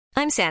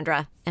I'm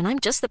Sandra, and I'm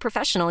just the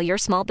professional your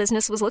small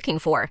business was looking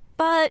for.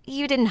 But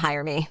you didn't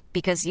hire me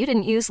because you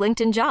didn't use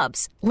LinkedIn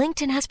Jobs.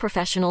 LinkedIn has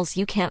professionals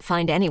you can't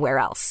find anywhere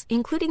else,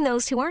 including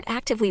those who aren't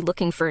actively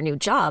looking for a new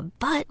job,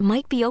 but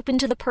might be open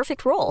to the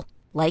perfect role,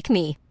 like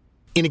me.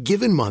 In a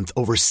given month,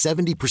 over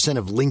 70%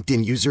 of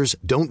LinkedIn users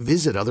don't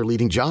visit other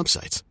leading job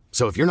sites.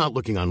 So if you're not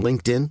looking on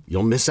LinkedIn,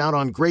 you'll miss out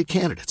on great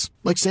candidates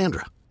like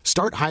Sandra.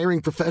 Start hiring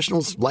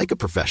professionals like a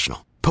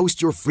professional.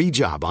 Post your free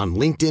job on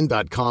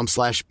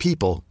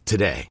linkedin.com/people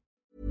today.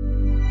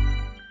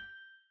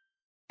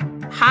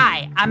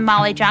 Hi, I'm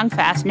Molly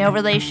Jong-Fast, no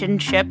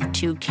relationship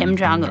to Kim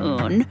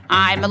Jong-un.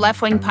 I'm a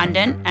left-wing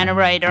pundit and a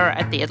writer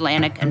at The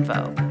Atlantic and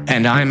Vogue.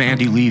 And I'm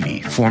Andy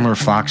Levy, former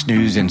Fox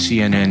News and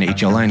CNN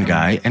HLN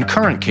guy and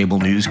current cable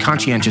news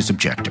conscientious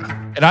objector.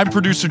 And I'm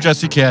producer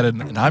Jesse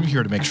Cadden, and I'm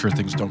here to make sure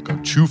things don't go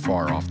too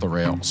far off the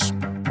rails.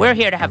 We're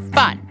here to have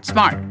fun,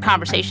 smart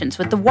conversations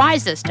with the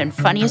wisest and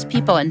funniest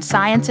people in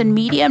science and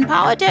media and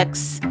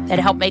politics that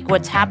help make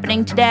what's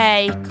happening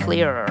today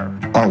clearer.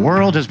 Our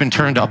world has been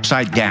turned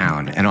upside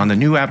down, and on the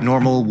new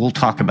Abnormal, we'll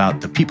talk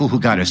about the people who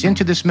got us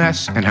into this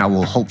mess and how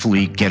we'll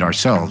hopefully get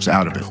ourselves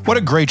out of it. What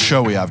a great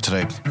show we have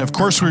today. And of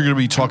course, we're going to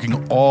be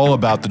talking all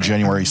about the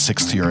January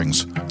 6th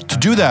hearings. To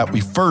do that,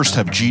 we first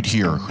have Jeet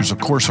here, who's of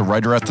course a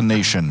writer at The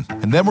Nation.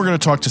 And then we're going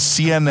to talk to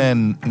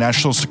CNN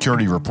national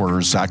security reporter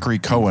Zachary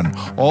Cohen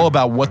all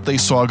about what they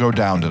saw go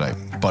down today.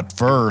 But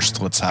first,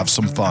 let's have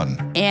some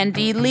fun.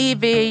 Andy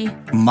Levy.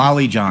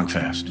 Molly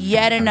Jong-Fast.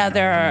 Yet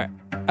another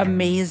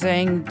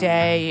amazing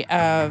day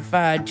of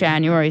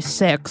January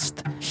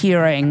 6th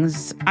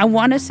hearings. I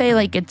want to say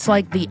it's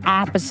like the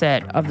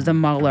opposite of the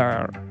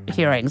Mueller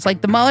hearings.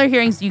 Like the Mueller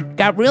hearings, you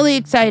got really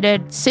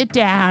excited, sit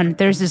down,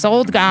 there's this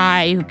old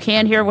guy who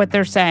can't hear what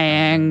they're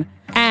saying,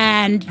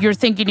 and you're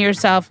thinking to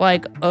yourself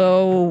like,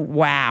 oh,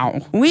 wow.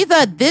 We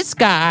thought this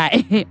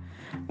guy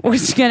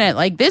was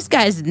this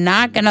guy's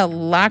not gonna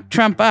lock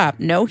Trump up.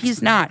 No,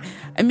 he's not.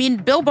 I mean,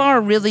 Bill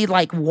Barr really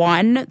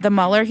won the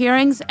Mueller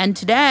hearings, and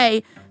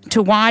today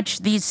to watch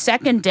the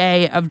second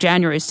day of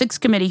January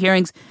 6th committee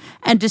hearings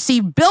and to see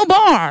Bill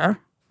Barr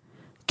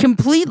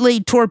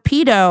completely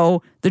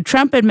torpedo the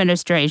Trump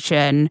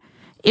administration,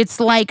 it's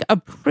like a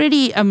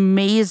pretty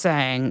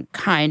amazing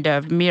kind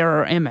of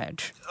mirror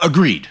image.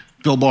 Agreed.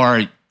 Bill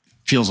Barr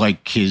feels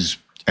like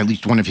at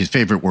least one of his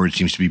favorite words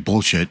seems to be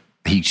bullshit.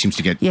 He seems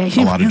to get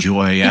a lot of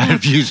joy out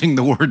of using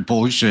the word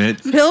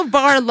bullshit. Bill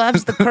Barr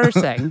loves the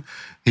cursing.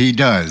 He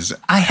does.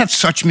 I have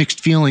such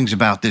mixed feelings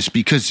about this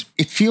because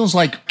it feels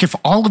like if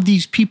all of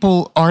these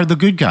people are the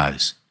good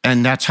guys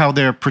and that's how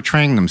they're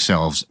portraying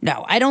themselves.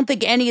 No, I don't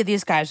think any of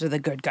these guys are the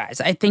good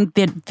guys. I think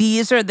that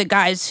these are the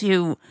guys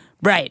who,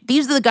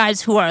 these are the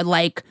guys who are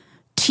like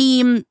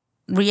team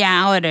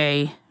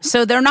reality.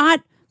 So they're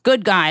not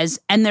good guys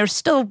and they're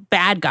still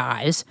bad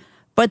guys,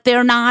 but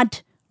they're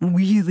not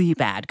really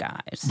bad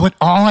guys. But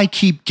all I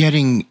keep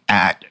getting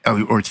at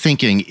or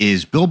thinking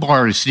is Bill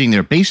Barr is sitting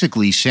there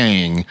basically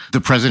saying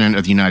the president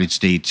of the United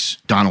States,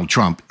 Donald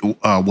Trump,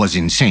 was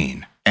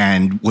insane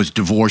and was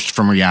divorced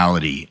from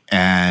reality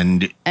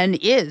and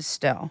is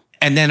still.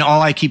 And then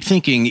all I keep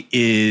thinking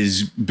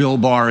is Bill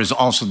Barr is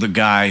also the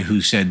guy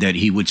who said that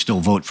he would still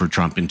vote for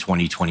Trump in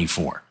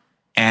 2024.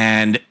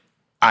 And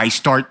I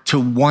start to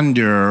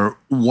wonder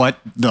what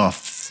the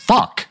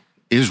fuck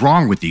is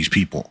wrong with these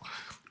people.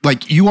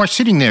 Like, you are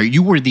sitting there,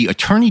 you were the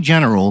attorney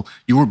general,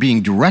 you were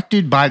being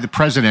directed by the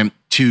president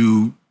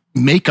to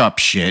make up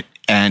shit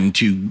and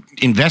to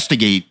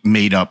investigate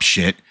made up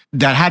shit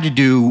that had to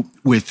do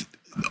with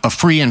a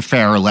free and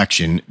fair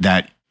election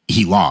that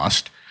he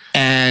lost.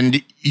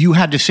 And you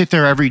had to sit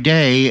there every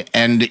day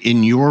and,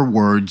 in your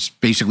words,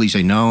 basically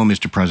say, no,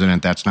 Mr.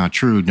 President, that's not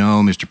true.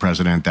 No, Mr.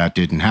 President, that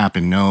didn't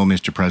happen. No,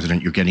 Mr.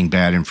 President, you're getting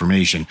bad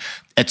information,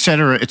 et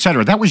cetera, et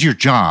cetera. That was your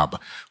job,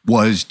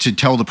 was to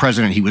tell the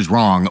president he was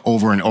wrong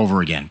over and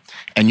over again.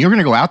 And you're going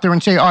to go out there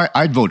and say, oh,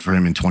 I'd vote for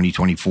him in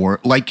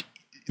 2024. Like,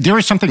 there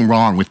is something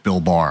wrong with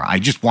Bill Barr. I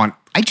just want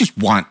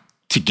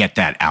to get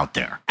that out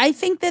there. I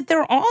think that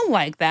they're all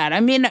like that. I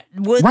mean,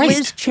 would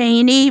Liz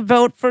Cheney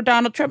vote for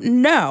Donald Trump?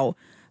 No.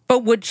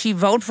 But would she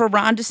vote for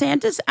Ron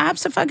DeSantis?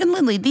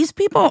 Abso-fucking-lutely. These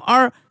people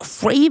are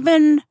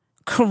craven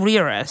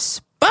careerists,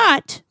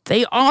 but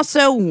they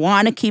also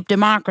want to keep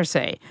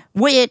democracy,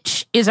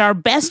 which is our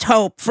best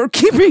hope for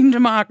keeping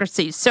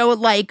democracy. So,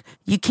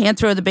 you can't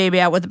throw the baby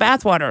out with the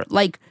bathwater.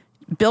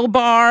 Bill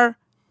Barr,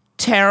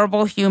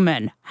 terrible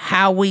human,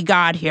 how we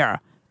got here.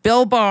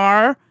 Bill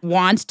Barr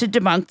wants to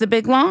debunk the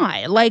big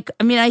lie.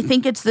 I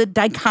think it's the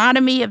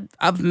dichotomy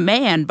of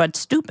man, but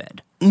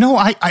stupid. No,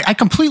 I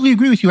completely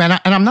agree with you. And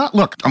I'm not,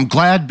 look, I'm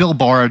glad Bill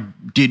Barr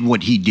did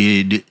what he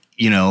did,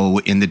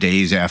 in the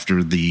days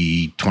after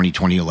the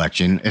 2020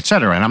 election, et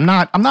cetera. And I'm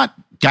not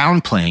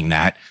downplaying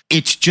that.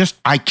 It's just,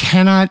 I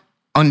cannot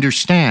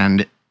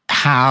understand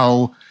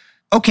how,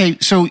 okay,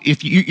 so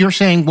if you're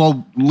saying,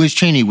 well, Liz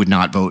Cheney would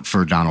not vote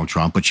for Donald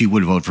Trump, but she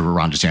would vote for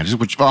Ron DeSantis,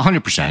 which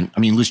 100%. I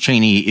mean, Liz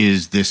Cheney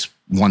is, this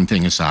one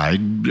thing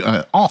aside,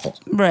 awful.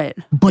 Right.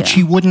 But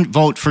she wouldn't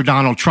vote for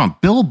Donald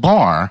Trump. Bill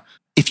Barr,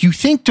 if you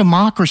think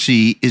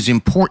democracy is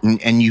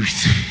important and you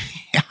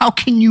how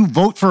can you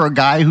vote for a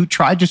guy who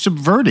tried to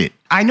subvert it?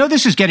 I know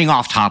this is getting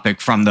off topic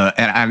from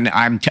and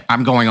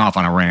I'm going off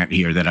on a rant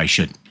here that I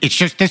shouldn't. It's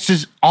just, this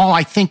is all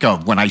I think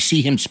of when I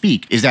see him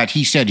speak, is that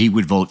he said he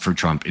would vote for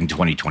Trump in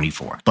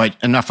 2024. But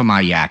enough of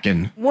my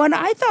yakking. What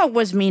I thought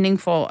was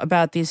meaningful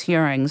about these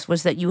hearings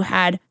was that you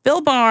had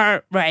Bill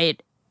Barr,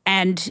 right,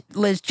 and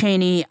Liz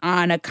Cheney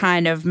on a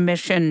kind of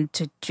mission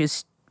to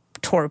just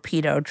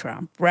torpedo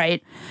Trump,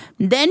 right?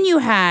 Then you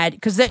had,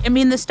 because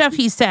the stuff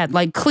he said,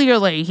 like,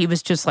 clearly he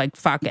was just like,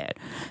 fuck it.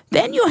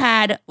 Then you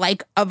had,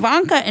 like,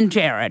 Ivanka and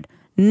Jared,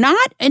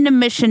 not in a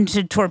mission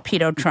to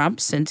torpedo Trump,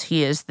 since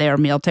he is their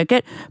meal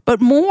ticket,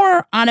 but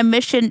more on a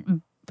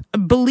mission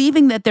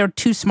believing that they're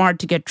too smart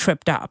to get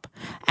tripped up.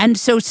 And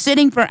so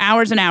sitting for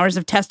hours and hours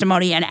of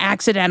testimony and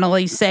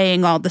accidentally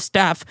saying all the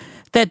stuff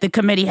that the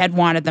committee had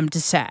wanted them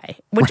to say,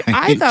 which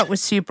I thought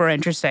was super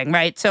interesting,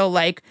 right? So,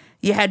 like,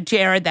 you had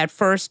Jared that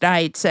first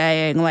night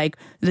saying, like,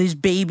 these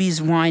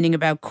babies whining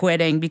about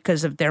quitting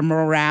because of their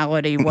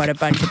morality. What a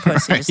bunch of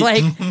pussies.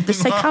 Like, the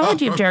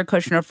psychology of Jared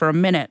Kushner for a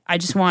minute, I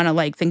just want to,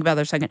 like, think about it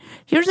for a second.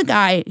 Here's a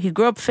guy, he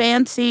grew up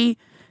fancy,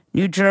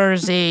 New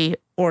Jersey,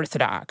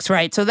 Orthodox,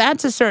 right? So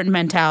that's a certain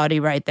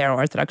mentality right there,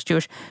 Orthodox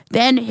Jewish.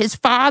 Then his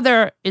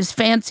father is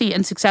fancy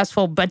and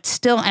successful, but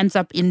still ends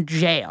up in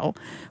jail,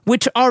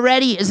 which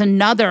already is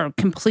another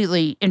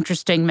completely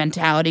interesting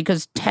mentality,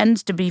 because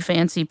tends to be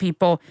fancy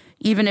people,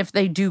 even if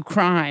they do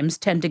crimes,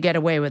 tend to get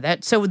away with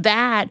it. So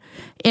that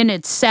in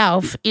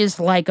itself is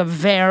like a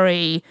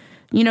very,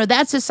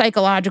 that's a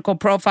psychological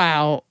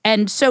profile.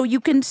 And so you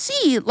can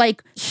see,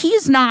 like,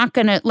 he's not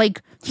going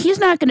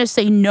to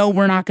say, no,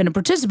 we're not going to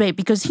participate,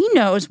 because he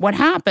knows what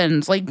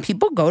happens. Like,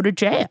 people go to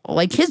jail.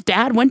 Like, his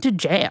dad went to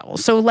jail.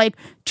 So, like,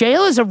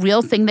 jail is a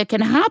real thing that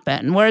can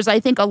happen. Whereas I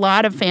think a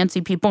lot of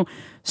fancy people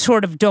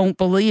sort of don't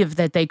believe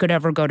that they could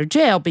ever go to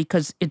jail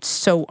because it's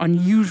so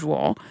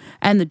unusual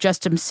and the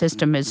justice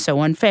system is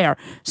so unfair.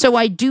 So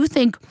I do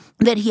think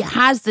that he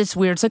has this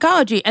weird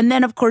psychology. And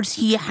then, of course,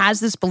 he has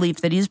this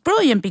belief that he's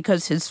brilliant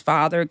because his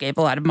father gave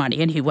a lot of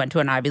money and he went to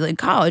an Ivy League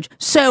college.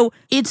 So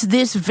it's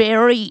this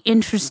very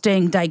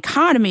interesting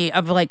dichotomy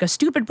of, like, a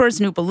stupid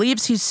person who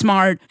believes he's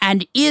smart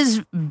and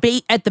is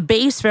at the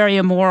base very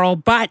immoral,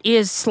 but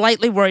is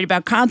slightly worried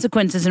about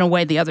consequences in a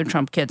way the other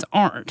Trump kids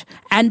aren't.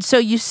 And so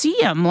you see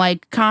him,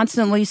 like,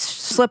 constantly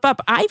slip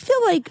up. I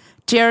feel like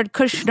Jared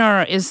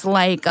Kushner is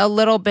like a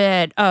little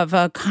bit of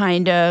a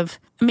kind of,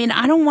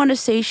 I don't want to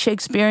say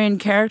Shakespearean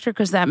character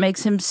because that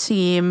makes him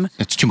seem...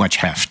 It's too much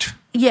heft.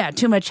 Yeah,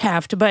 too much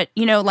heft. But,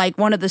 like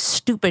one of the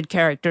stupid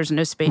characters in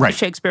a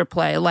Shakespeare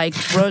play, like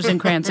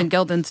Rosencrantz and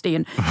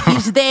Guildenstern.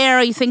 He's there.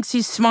 He thinks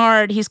he's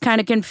smart. He's kind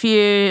of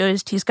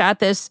confused. He's got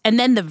this. And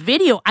then the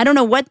video, I don't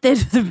know what the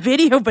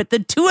video, but the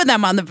two of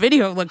them on the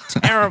video look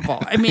terrible.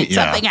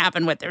 Something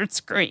happened with their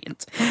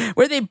screens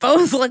where they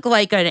both look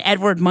like an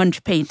Edward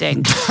Munch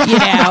painting.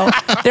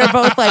 They're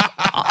both like,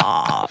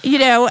 oh,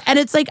 and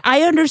it's like,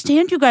 I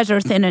understand you guys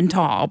are thin and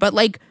tall, but,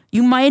 like,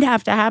 you might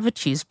have to have a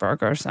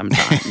cheeseburger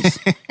sometimes.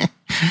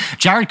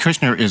 Jared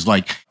Kushner is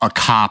like a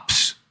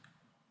cop's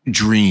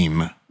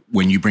dream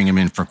when you bring him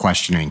in for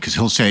questioning, because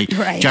he'll say,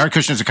 Jared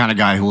Kushner's the kind of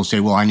guy who will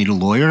say, well, I need a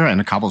lawyer. And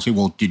a cop will say,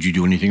 well, did you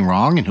do anything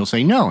wrong? And he'll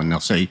say, no. And they'll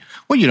say,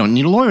 well, you don't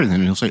need a lawyer then.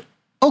 And he'll say,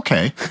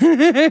 okay.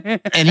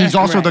 And he's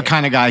also the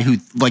kind of guy who,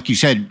 like you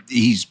said,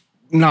 he's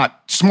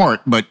not smart,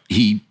 but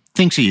he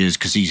thinks he is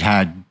because he's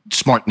had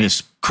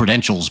smartness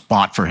credentials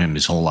bought for him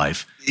his whole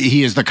life.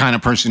 He is the kind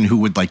of person who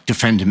would, like,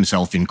 defend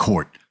himself in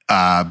court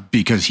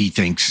because he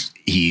thinks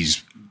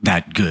he's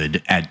that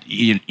good at,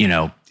 he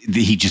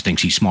just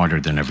thinks he's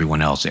smarter than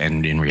everyone else,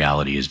 and in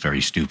reality is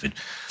very stupid.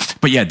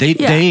 But yeah,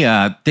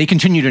 they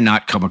continue to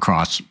not come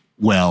across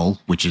well,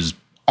 which is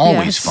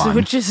always fun.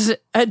 Which is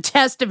a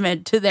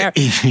testament to their,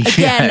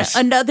 again,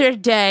 another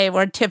day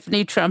where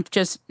Tiffany Trump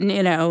just,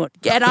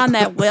 get on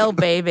that will,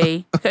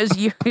 baby, because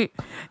you're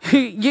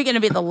going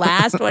to be the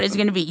last one. It's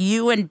going to be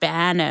you and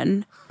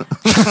Bannon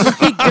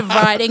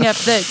dividing up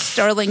the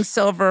sterling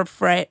silver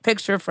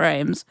picture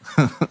frames.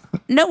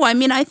 No,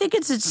 I think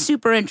it's a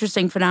super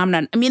interesting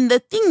phenomenon.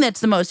 The thing that's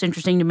the most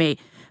interesting to me,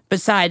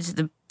 besides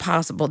the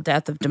possible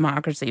death of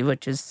democracy,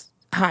 which is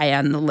high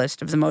on the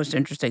list of the most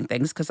interesting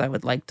things because I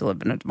would like to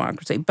live in a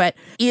democracy, but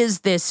is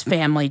this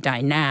family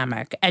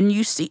dynamic. And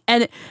you see,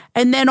 and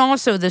then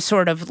also the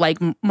sort of, like,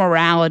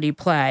 morality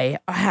play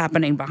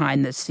happening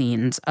behind the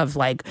scenes of,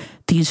 like,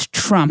 these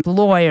Trump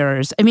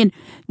lawyers.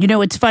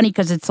 It's funny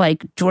because it's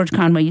like George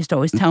Conway used to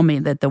always tell me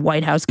that the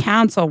White House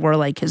counsel were,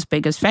 like, his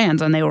biggest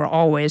fans, and they were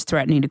always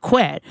threatening to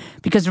quit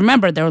because,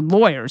 remember, they're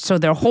lawyers, so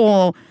their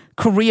whole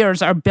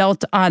careers are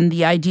built on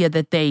the idea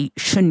that they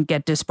shouldn't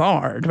get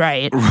disbarred,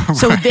 right?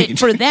 So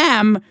for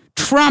them,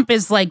 Trump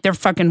is like their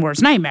fucking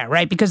worst nightmare,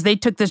 right? Because they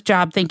took this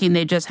job thinking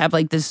they just have,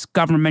 like, this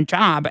government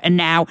job, and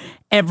now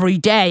every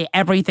day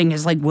everything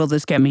is like, will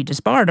this get me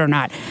disbarred or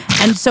not?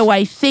 And so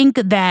I think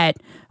that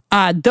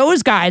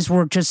those guys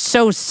were just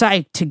so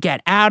psyched to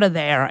get out of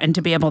there and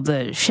to be able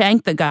to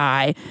shank the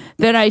guy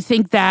that I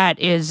think that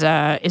is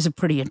a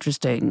pretty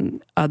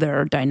interesting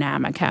other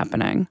dynamic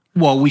happening.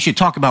 Well, we should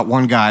talk about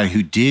one guy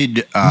who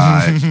did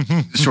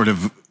sort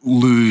of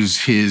lose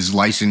his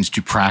license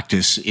to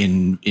practice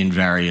in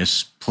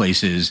various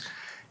places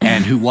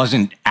and who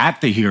wasn't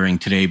at the hearing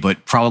today,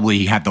 but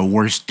probably had the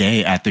worst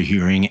day at the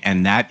hearing,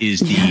 and that is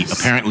the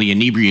apparently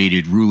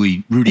inebriated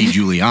Rudy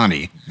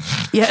Giuliani.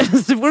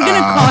 Yes, we're going to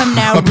call him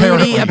now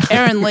Rudy,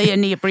 apparently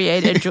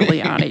inebriated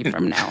Giuliani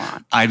from now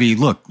on. I mean,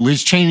 look,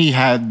 Liz Cheney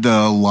had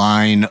the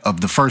line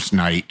of the first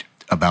night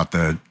about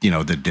the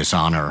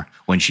dishonor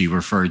when she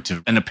referred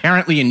to an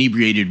apparently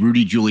inebriated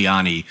Rudy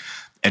Giuliani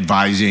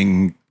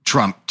advising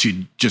Trump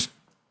to just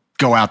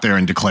go out there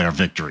and declare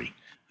victory.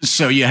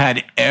 So you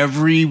had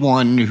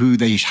everyone who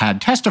they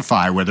had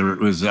testify, whether it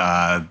was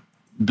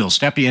Bill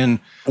Stepien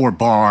or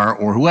Barr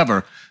or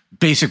whoever,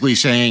 basically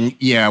saying,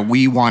 yeah,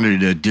 we wanted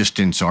to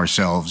distance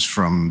ourselves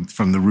from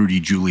the Rudy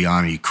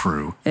Giuliani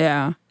crew.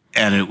 Yeah.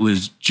 And it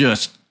was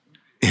just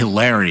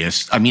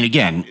hilarious. I mean,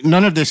 again,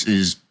 none of this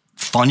is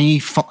funny,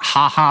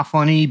 ha-ha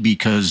funny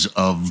because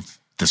of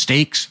the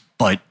stakes,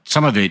 but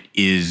some of it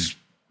is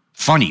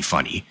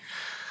funny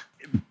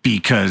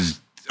because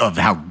of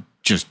how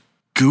just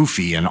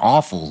goofy and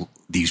awful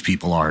these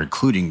people are,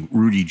 including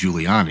Rudy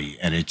Giuliani.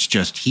 And it's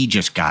just, he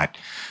just got,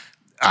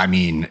 I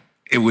mean,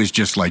 it was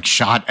just like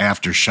shot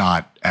after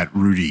shot at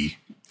Rudy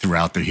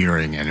throughout the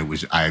hearing. And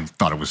I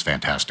thought it was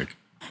fantastic.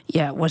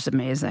 Yeah, it was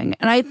amazing.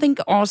 And I think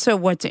also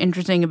what's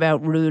interesting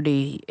about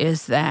Rudy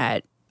is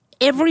that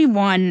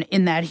everyone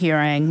in that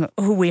hearing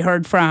who we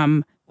heard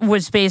from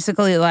was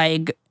basically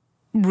like,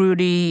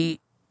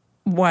 Rudy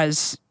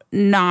was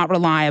not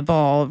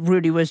reliable,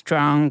 Rudy was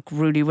drunk,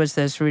 Rudy was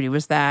this, Rudy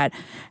was that.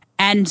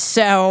 And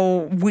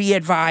so we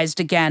advised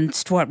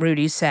against what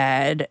Rudy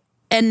said.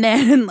 And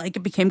then like it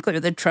became clear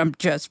that Trump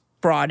just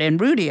brought in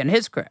Rudy and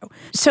his crew.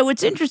 So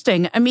it's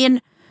interesting. I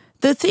mean,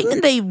 the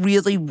thing they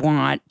really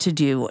want to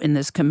do in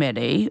this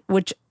committee,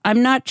 which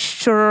I'm not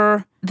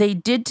sure they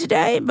did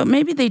today, but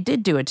maybe they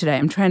did do it today.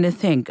 I'm trying to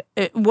think.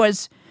 It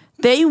was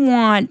they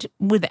want,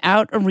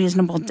 without a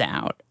reasonable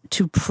doubt,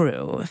 to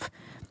prove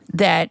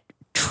that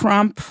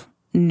Trump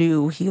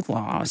knew he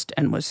lost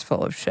and was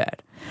full of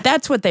shit.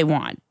 That's what they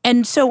want.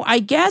 And so I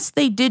guess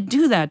they did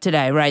do that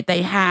today, right?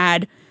 They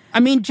had, I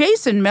mean,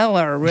 Jason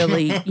Miller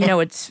really,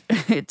 it's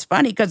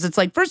funny because it's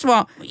like, first of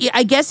all,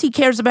 I guess he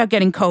cares about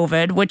getting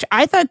COVID, which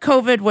I thought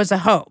COVID was a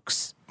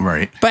hoax.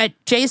 Right. But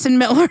Jason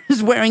Miller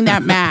is wearing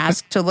that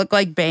mask to look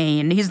like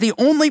Bane. He's the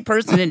only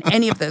person in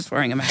any of this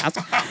wearing a mask.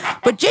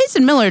 But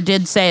Jason Miller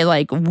did say,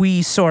 like,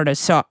 we sort of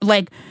saw,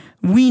 like,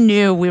 we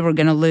knew we were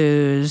going to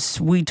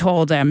lose. We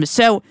told him.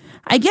 So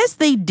I guess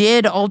they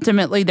did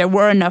ultimately. There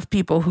were enough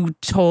people who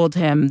told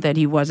him that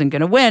he wasn't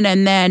going to win.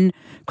 And then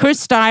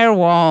Chris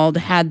Steyerwald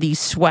had the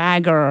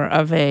swagger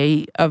of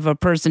a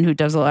person who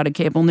does a lot of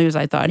cable news.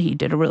 I thought he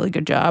did a really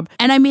good job.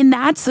 And I mean,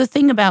 that's the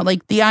thing about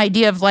like the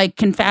idea of like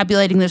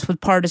confabulating this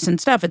with partisan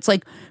stuff. It's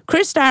like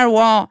Chris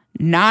Steyerwald,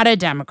 not a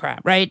Democrat,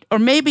 right? Or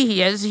maybe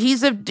he is.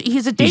 He's a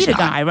data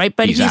guy, right?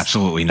 But he's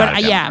absolutely not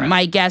a Democrat. Yeah,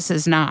 my guess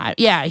is not.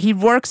 Yeah, he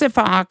works at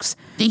Fox.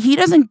 He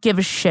doesn't give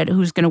a shit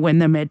who's going to win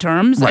the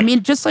midterms. Right. I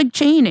mean, just like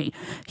Cheney,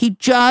 he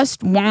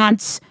just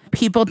wants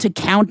people to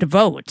count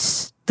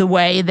votes the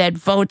way that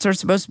votes are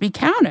supposed to be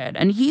counted.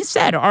 And he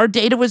said, our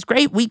data was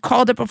great. We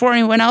called it before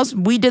anyone else.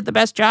 We did the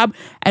best job,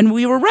 and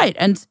we were right.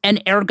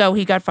 And ergo,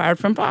 he got fired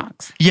from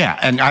Fox. Yeah,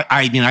 and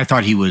I mean, I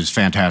thought he was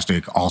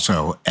fantastic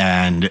also.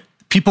 And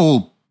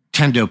people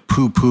tend to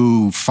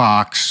poo-poo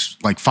Fox,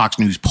 like Fox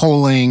News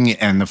polling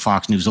and the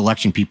Fox News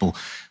election people.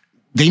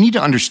 They need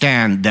to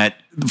understand that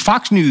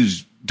Fox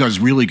News does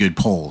really good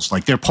polls.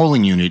 Like their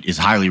polling unit is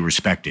highly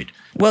respected.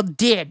 Well,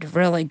 did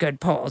really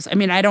good polls. I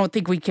mean, I don't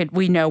think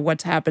we know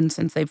what's happened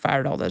since they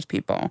fired all those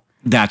people.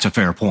 That's a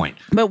fair point.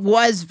 But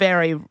was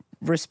very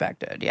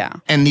respected, yeah.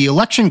 And the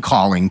election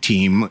calling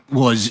team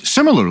was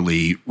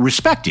similarly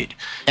respected.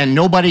 And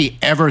nobody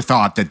ever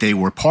thought that they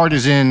were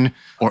partisan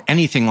or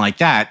anything like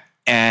that.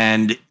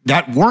 And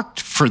that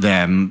worked for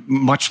them,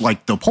 much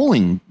like the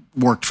polling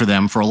worked for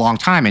them for a long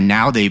time. And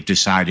now they've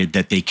decided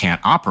that they can't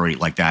operate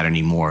like that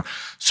anymore.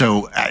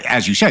 So,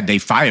 as you said, they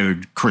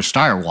fired Chris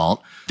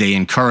Steyerwalt. They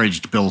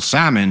encouraged Bill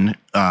Salmon,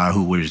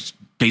 who was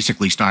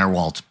basically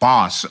Steyerwalt's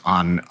boss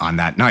on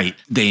that night.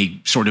 They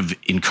sort of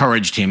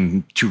encouraged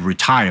him to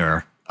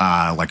retire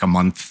like a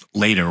month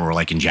later or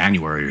like in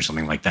January or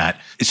something like that.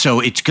 So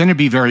it's going to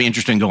be very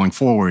interesting going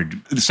forward.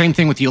 The same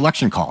thing with the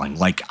election calling.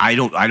 Like, I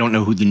don't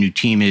know who the new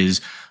team is.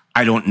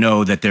 I don't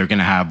know that they're going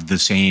to have the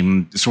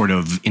same sort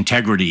of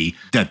integrity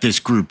that this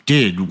group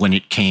did when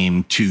it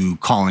came to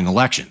calling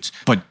elections.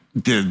 But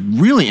the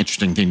really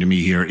interesting thing to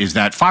me here is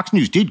that Fox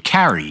News did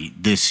carry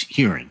this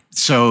hearing.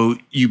 So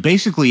you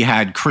basically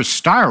had Chris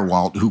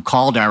Steyerwalt, who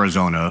called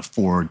Arizona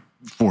for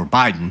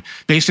Biden,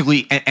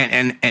 basically,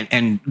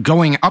 and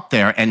going up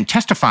there and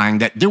testifying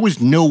that there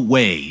was no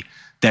way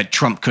that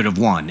Trump could have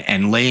won,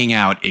 and laying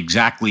out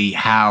exactly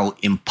how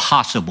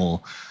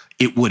impossible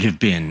it would have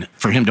been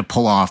for him to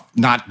pull off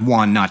not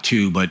one, not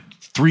two, but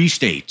 3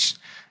 states.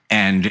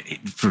 And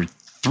for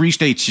 3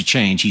 states to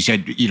change, he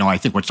said, I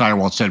think what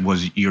Steigerwald said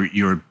was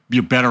you're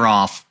better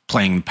off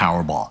playing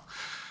Powerball.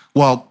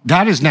 Well,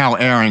 that is now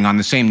airing on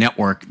the same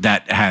network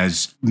that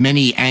has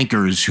many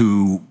anchors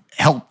who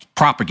helped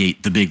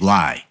propagate the big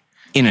lie.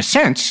 In a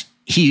sense,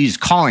 he's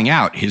calling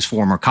out his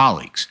former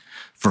colleagues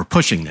for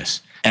pushing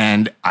this.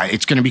 And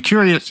it's going to be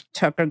curious.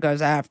 Tucker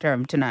goes after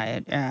him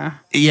tonight, yeah.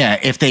 Yeah,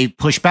 if they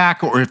push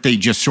back or if they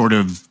just sort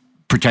of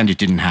pretend it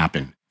didn't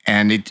happen.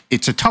 And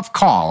it's a tough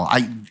call.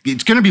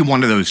 It's going to be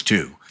one of those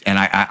two. And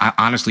I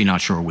honestly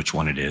not sure which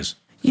one it is.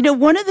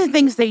 One of the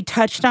things they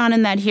touched on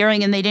in that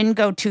hearing, and they didn't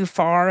go too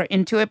far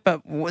into it,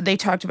 but they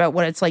talked about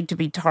what it's like to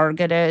be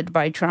targeted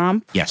by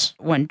Trump. Yes.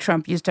 When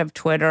Trump used to have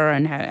Twitter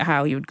and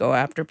how he would go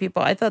after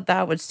people. I thought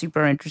that was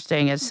super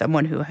interesting as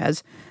someone who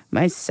has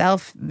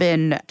myself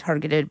been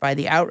targeted by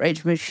the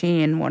outrage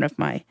machine, one of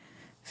my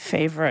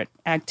favorite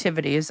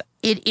activities.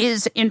 It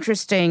is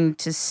interesting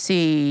to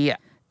see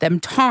them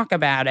talk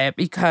about it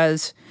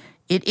because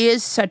it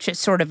is such a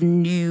sort of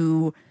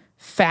new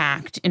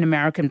fact in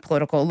American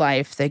political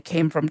life that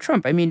came from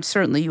Trump. I mean,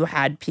 certainly you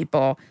had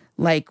people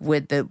like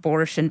with the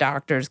abortion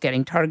doctors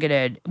getting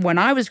targeted. When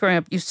I was growing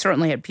up, you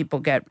certainly had people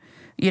get,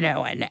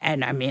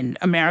 and I mean,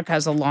 America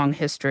has a long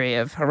history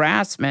of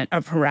harassment,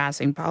 of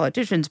harassing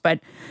politicians,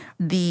 but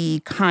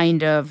the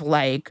kind of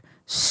like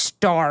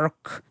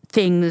stark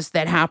things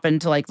that happened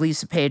to like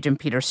Lisa Page and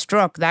Peter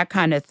Strzok, that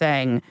kind of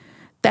thing,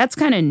 that's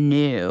kind of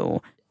new.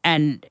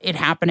 And it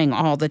happening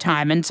all the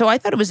time. And so I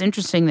thought it was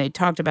interesting they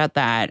talked about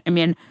that. I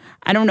mean,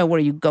 I don't know where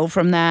you go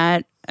from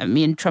that. I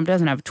mean, Trump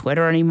doesn't have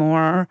Twitter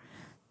anymore,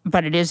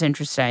 but it is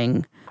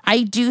interesting.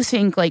 I do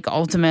think, like,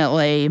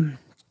 ultimately,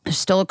 there's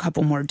still a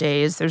couple more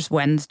days. There's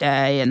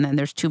Wednesday, and then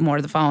there's 2 more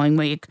the following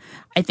week.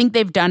 I think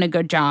they've done a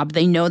good job.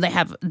 They know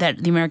that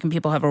the American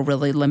people have a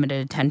really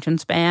limited attention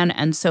span,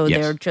 and so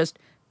They're just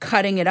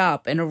cutting it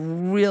up in a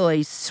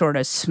really sort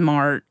of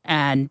smart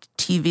and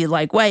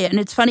TV-like way. And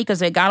it's funny because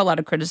they got a lot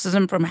of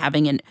criticism for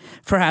having an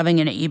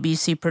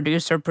ABC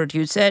producer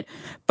produce it.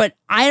 But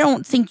I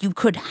don't think you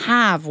could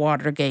have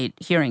Watergate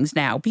hearings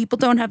now. People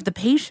don't have the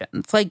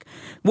patience. Like,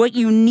 what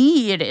you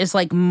need is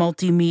like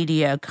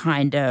multimedia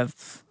kind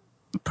of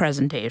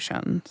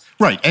presentations.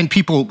 Right. And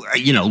people,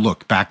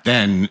 look, back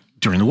then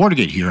during the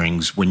Watergate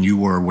hearings, when you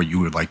were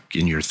like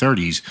in your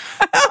 30s.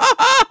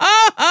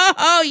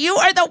 Oh, you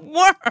are the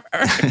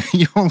worst.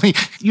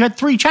 You had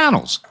 3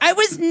 channels. I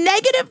was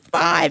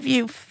 -5,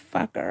 you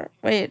fucker.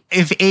 Wait.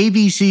 If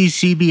ABC,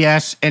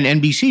 CBS, and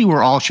NBC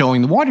were all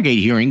showing the Watergate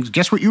hearings,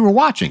 guess what you were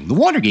watching? The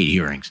Watergate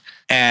hearings.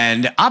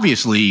 And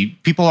obviously,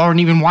 people aren't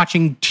even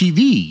watching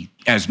TV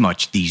as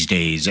much these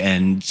days.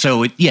 And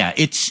so,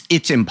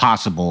 it's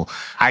impossible.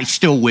 I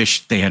still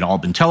wish they had all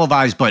been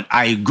televised, but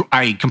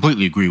I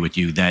completely agree with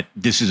you that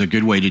this is a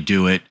good way to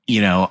do it.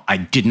 I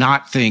did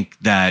not think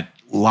that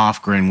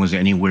Lofgren was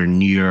anywhere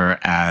near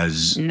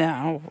as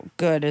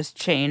good as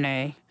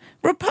Cheney.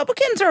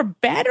 Republicans are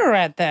better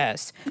at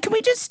this. Can we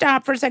just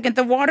stop for a second?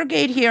 The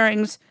Watergate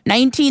hearings,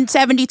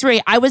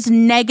 1973. I was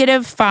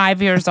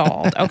 -5 years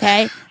old,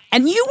 okay?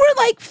 And you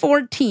were like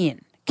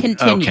 14.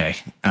 Continue. Okay,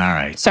 all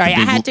right. Sorry,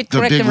 I had to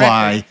correct the big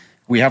lie.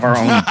 We have our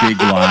own big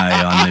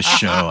lie on this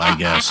show, I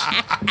guess.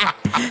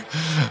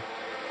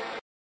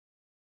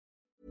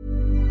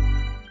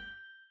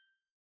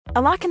 A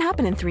lot can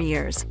happen in 3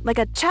 years, like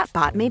a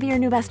chatbot may be your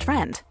new best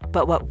friend.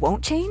 But what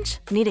won't change?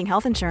 Needing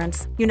health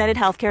insurance. United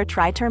Healthcare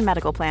Tri-Term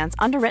Medical Plans,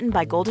 underwritten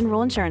by Golden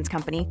Rule Insurance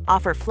Company,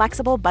 offer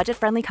flexible,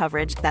 budget-friendly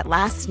coverage that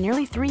lasts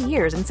nearly 3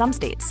 years in some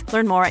states.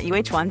 Learn more at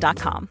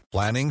UH1.com.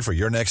 Planning for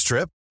your next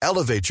trip?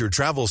 Elevate your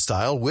travel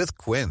style with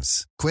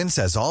Quince. Quince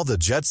has all the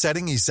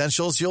jet-setting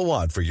essentials you'll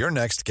want for your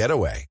next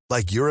getaway,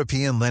 like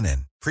European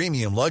linen,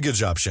 premium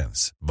luggage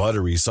options,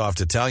 buttery soft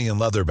Italian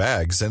leather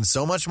bags, and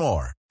so much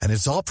more. And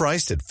it's all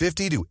priced at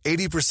 50 to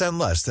 80%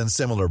 less than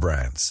similar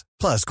brands.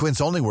 Plus, Quince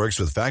only works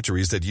with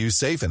factories that use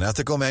safe and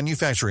ethical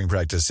manufacturing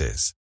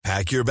practices.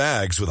 Pack your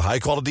bags with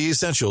high-quality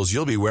essentials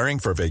you'll be wearing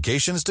for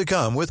vacations to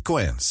come with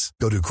Quince.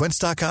 Go to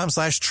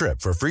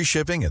quince.com/trip for free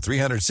shipping and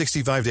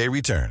 365-day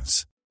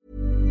returns.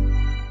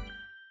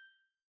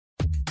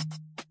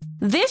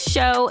 This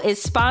show is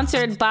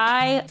sponsored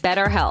by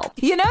BetterHelp.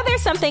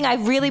 There's something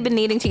I've really been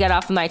needing to get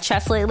off of my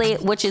chest lately,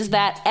 which is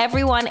that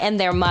everyone and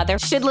their mother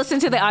should listen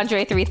to the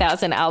Andre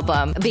 3000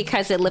 album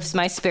because it lifts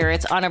my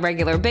spirits on a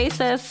regular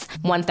basis,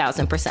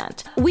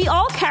 1000%. We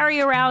all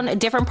carry around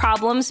different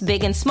problems,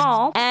 big and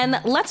small,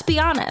 and let's be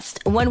honest,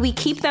 when we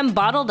keep them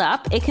bottled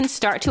up, it can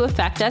start to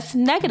affect us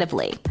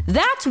negatively.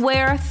 That's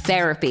where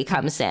therapy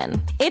comes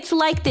in. It's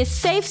like this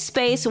safe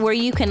space where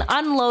you can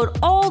unload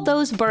all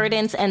those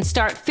burdens and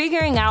start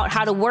figuring out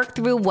how to work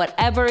through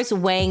whatever's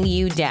weighing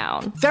you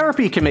down.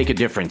 Therapy can make a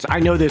difference. I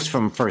know this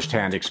from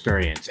firsthand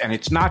experience, and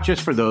it's not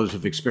just for those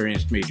who've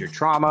experienced major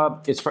trauma.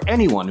 It's for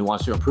anyone who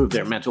wants to improve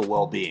their mental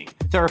well-being.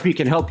 Therapy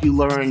can help you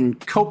learn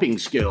coping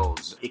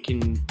skills. It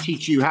can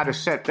teach you how to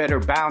set better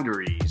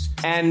boundaries,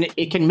 and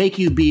it can make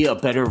you be a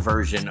better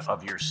version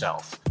of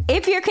yourself.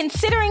 If you're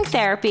considering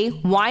therapy,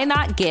 why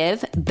not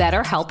give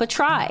BetterHelp a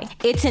try?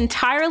 It's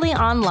entirely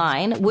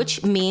online,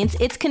 which means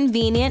it's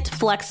convenient,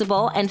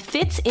 flexible, and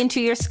fits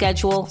into your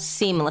schedule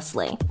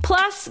seamlessly.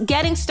 Plus,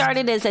 getting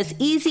started is as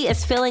easy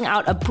as filling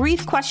out a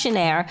brief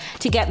questionnaire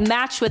to get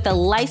matched with a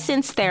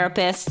licensed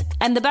therapist.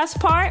 And the best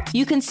part?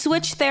 You can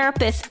switch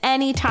therapists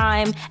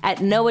anytime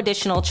at no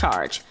additional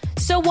charge.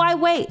 So why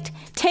wait?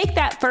 Take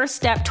that first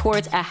step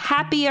towards a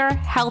happier,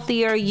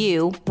 healthier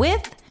you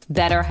with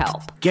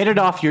BetterHelp. Get it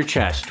off your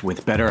chest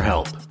with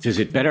BetterHelp.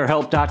 Visit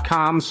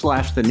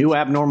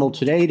BetterHelp.com/thenewabnormal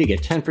today to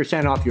get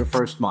 10% off your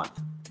first month.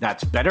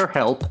 That's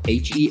BetterHelp,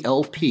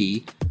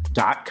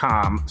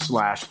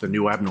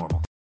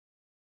 HELP.com/thenewabnormal.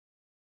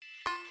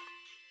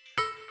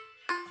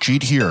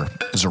 Jeet here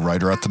is a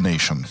writer at The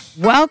Nation.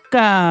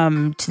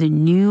 Welcome to the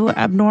new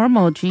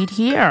abnormal, Jeet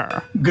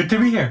here. Good to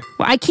be here.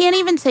 Well, I can't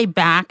even say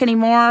back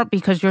anymore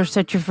because you're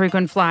such a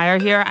frequent flyer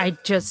here. I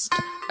just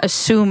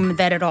assume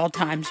that at all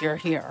times you're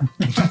here.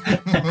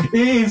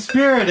 In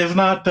spirit, if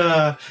not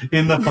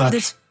in the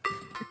flesh.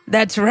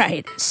 That's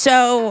right.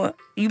 So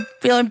you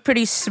feeling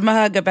pretty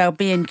smug about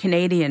being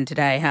Canadian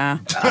today, huh?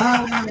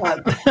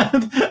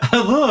 A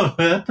little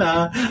bit.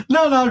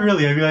 No, not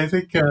really. I mean, I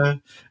think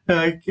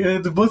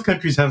both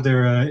countries have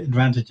their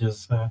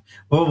advantages.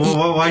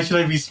 Why should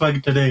I be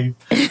smug today?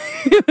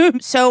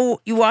 So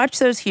you watched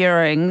those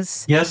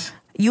hearings. Yes.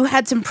 You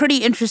had some pretty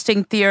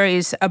interesting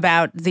theories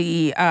about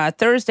the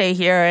Thursday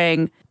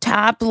hearing.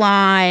 Top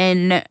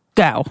line,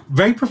 go.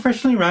 Very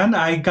professionally run.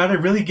 I gotta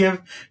really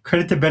give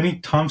credit to Benny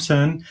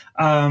Thompson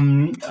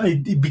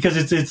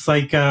because it's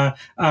like a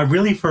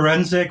really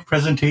forensic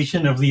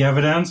presentation of the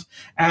evidence,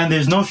 and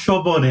there's no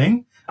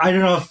showboating. I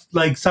don't know if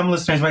like some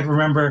listeners might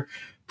remember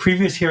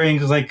previous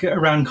hearings like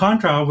around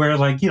Contra where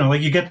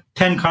you get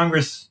 10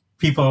 Congress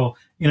people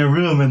in a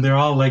room and they're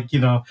all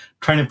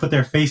trying to put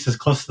their face as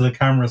close to the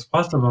camera as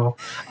possible.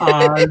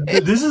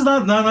 This is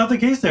not the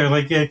case there.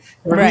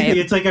 Right.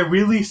 It's like a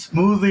really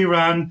smoothly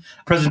run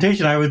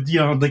presentation. I would,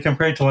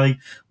 compare it to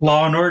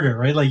Law and Order,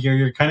 right? Like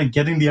you're kind of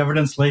getting the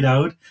evidence laid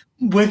out.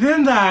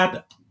 Within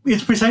that,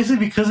 it's precisely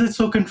because it's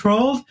so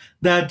controlled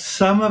that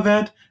some of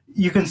it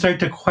you can start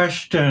to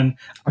question.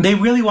 They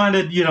really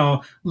wanted,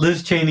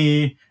 Liz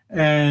Cheney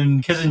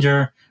and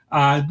Kissinger,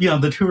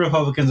 the two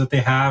Republicans that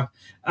they have,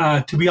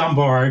 to be on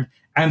board.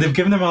 And they've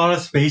given them a lot of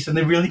space, and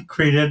they really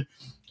created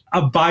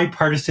a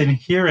bipartisan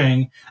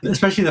hearing,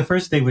 especially the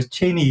first day with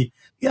Cheney.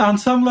 On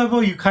some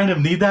level, you kind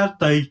of need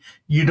that.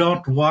 You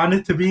don't want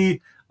it to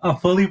be a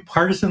fully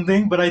partisan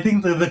thing, but I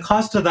think the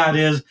cost of that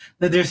is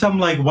that there's some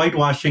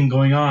whitewashing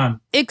going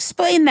on.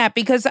 Explain that,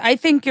 because I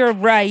think you're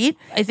right.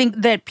 I think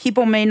that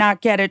people may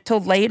not get it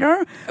till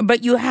later,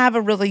 but you have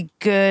a really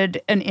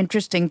good and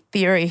interesting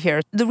theory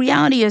here. The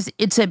reality is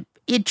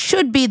it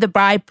should be the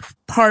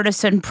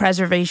bipartisan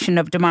preservation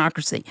of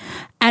democracy.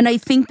 And I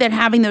think that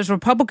having those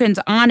Republicans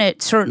on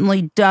it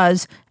certainly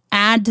does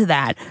add to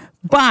that.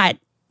 But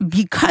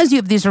because you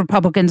have these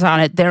Republicans on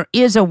it, there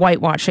is a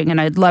whitewashing, and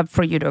I'd love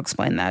for you to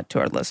explain that to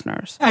our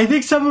listeners. I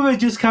think some of it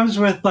just comes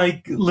with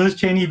Liz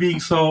Cheney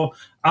being so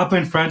up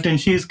in front, and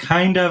she's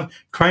kind of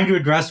trying to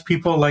address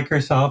people like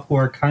herself who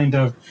are kind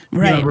of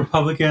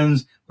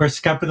Republicans who are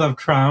skeptical of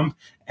Trump.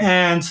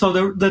 And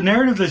so the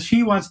narrative that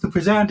she wants to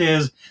present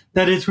is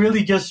that it's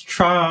really just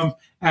Trump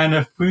and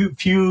a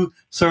few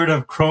sort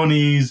of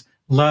cronies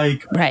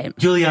like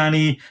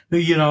Giuliani,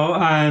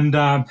 and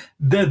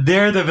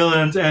they're the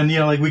villains, and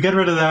we get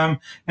rid of them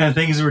and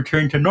things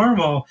return to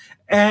normal.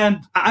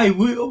 And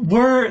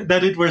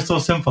it were so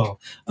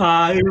simple.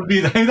 It would be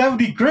that would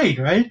be great,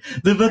 right?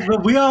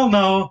 But we all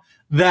know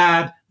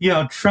that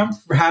Trump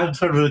had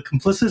sort of the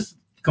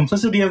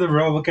complicity of the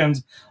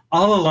Republicans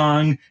all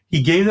along.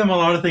 He gave them a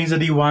lot of things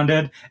that he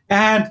wanted,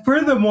 and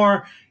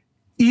furthermore,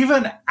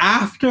 even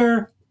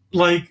after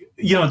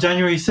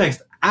January 6th,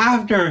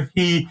 after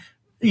he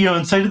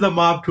incited the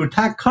mob to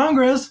attack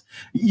Congress,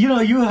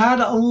 you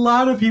had a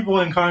lot of people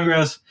in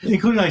Congress,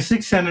 including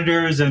 6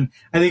 senators and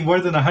I think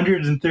more than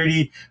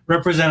 130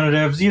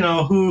 representatives,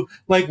 who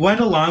went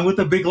along with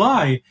the big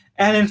lie.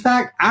 And in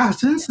fact,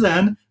 since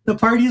then, the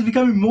party is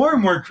becoming more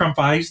and more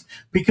Trumpized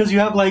because you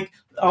have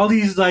all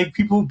these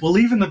people who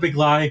believe in the big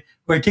lie,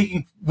 who are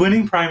taking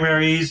winning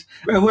primaries,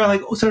 who are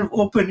sort of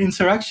open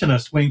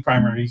insurrectionists winning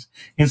primaries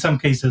in some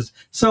cases.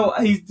 So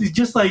it's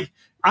just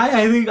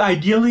I think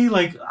ideally,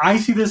 I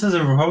see this as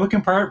a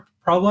Republican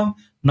problem,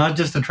 not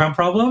just a Trump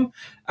problem.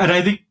 And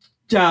I think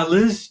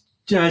Liz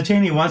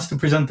Cheney wants to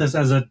present this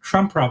as a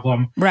Trump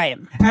problem. Right.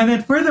 And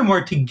then furthermore,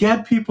 to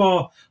get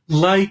people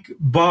like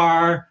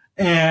Barr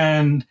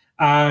and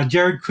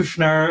Jared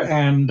Kushner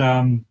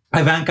and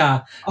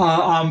Ivanka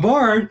on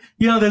board,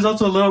 there's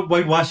also a little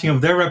whitewashing of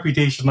their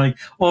reputation, they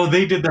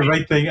did the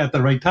right thing at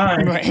the right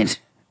time.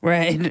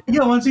 Right.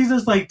 One sees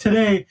this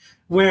today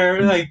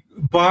where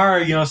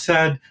Barr,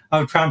 said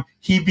of Trump,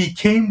 he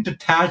became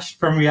detached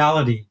from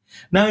reality.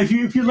 Now, if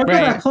you look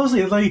at that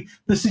closely,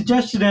 the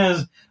suggestion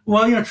is,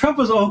 well, Trump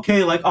was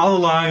okay, like all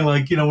along,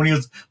 like, when he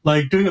was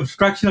like doing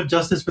obstruction of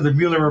justice for the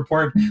Mueller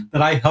report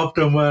that I helped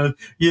him with,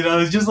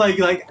 it's just like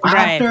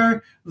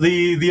after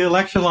the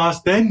election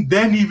loss,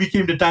 then he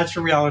became detached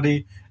from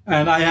reality.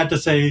 And I had to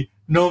say,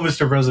 no,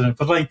 Mr. President.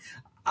 But like,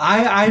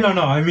 I don't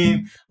know. I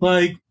mean,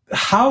 like,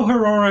 how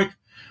heroic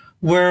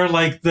were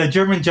like the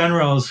German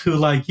generals who,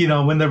 like,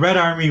 when the Red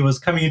Army was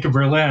coming into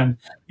Berlin,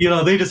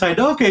 they decided,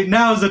 okay,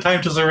 now is the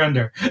time to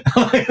surrender.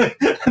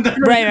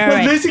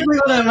 Right. Basically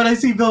what I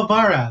see Bill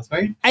Barr as,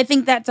 right? I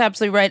think that's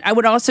absolutely right. I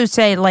would also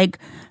say, like,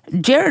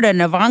 Jared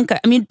and Ivanka,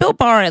 I mean, Bill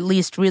Barr at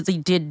least really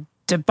did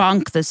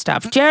debunk the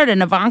stuff. Jared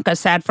and Ivanka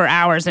sat for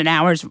hours and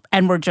hours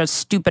and were just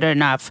stupid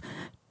enough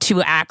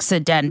to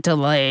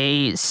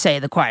accidentally say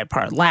the quiet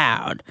part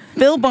loud.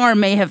 Bill Barr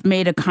may have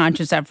made a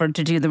conscious effort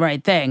to do the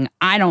right thing.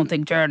 I don't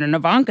think Jared and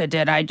Ivanka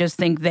did. I just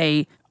think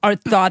they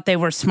thought they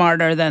were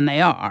smarter than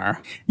they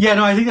are. Yeah,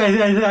 no, I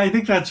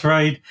think that's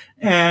right.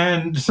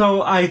 And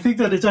so I think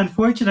that it's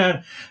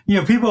unfortunate,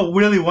 people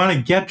really want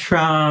to get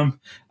Trump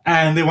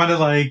and they want to,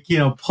 like,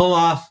 pull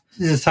off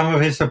some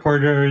of his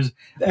supporters.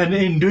 And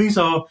in doing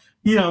so,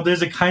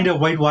 there's a kind of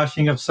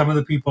whitewashing of some of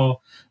the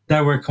people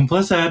that were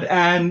complicit.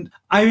 And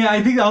I mean,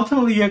 I think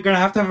ultimately you're going to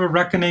have a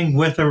reckoning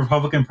with the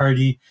Republican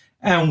Party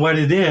and what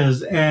it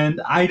is.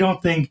 And I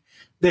don't think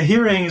the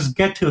hearings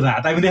get to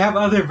that. I mean, they have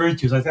other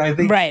virtues. I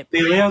think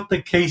they lay out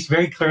the case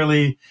very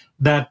clearly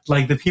that,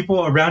 like, the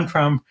people around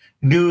Trump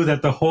knew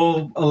that the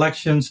whole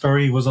election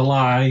story was a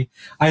lie.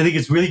 I think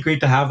it's really great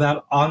to have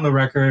that on the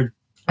record.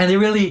 And they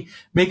really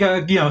make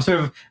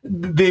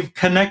they've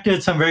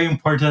connected some very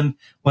important,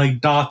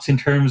 like, dots in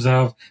terms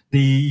of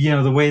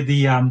the way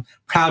the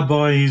Proud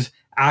Boys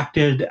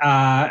acted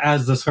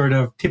as the sort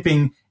of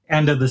tipping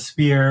end of the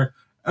spear.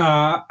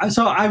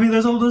 So, I mean,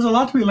 there's a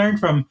lot to be learned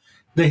from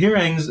the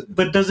hearings,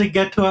 but does it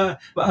get to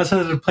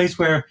a place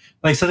where,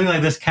 like, something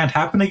like this can't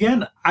happen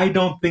again? I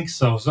don't think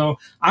so. So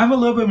I'm a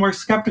little bit more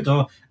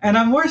skeptical, and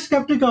I'm more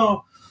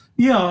skeptical,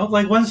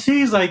 like, one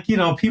sees, like,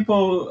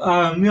 people,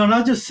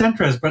 not just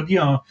centrists, but,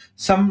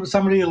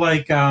 somebody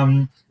like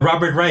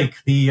Robert Reich,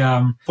 the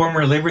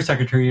former labor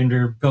secretary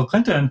under Bill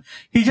Clinton,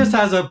 he just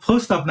has a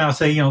post up now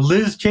saying,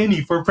 Liz Cheney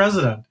for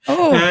president.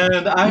 Oh,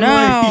 and I'm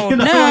no.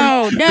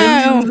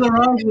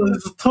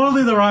 It's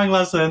totally the wrong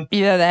lesson.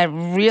 Yeah, that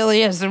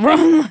really is the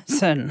wrong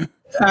lesson.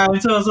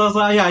 Like,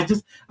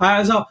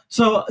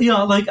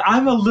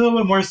 I'm a little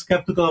bit more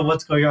skeptical of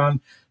what's going on.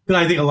 But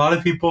I think a lot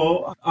of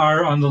people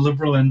are on the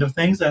liberal end of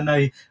things, and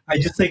I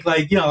just think,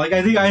 I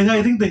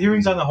think the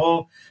hearings on the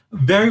whole,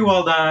 very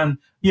well done.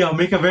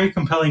 Make a very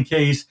compelling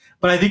case,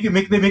 but I think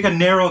they make a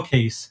narrow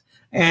case,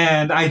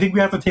 and I think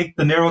we have to take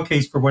the narrow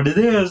case for what it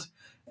is,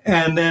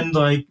 and then,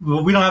 like,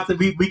 we don't have to.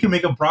 We can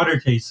make a broader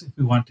case if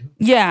we want to.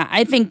 Yeah,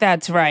 I think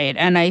that's right,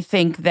 and I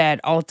think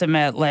that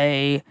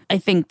ultimately,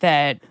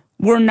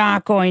 we're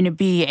not going to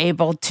be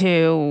able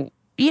to.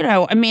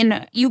 I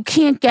mean, you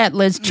can't get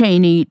Liz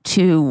Cheney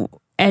to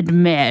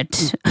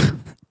admit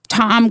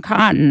Tom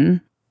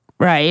Cotton,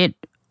 right?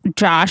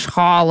 Josh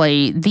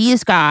Hawley,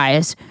 these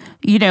guys,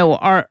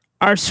 are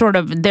sort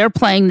of, they're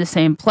playing the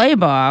same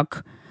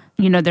playbook.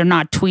 They're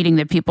not tweeting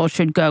that people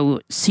should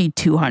go see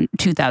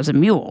 2,000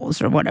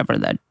 Mules or whatever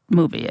that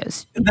movie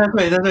is. That's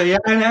right. Yeah.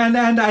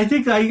 And I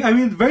think, I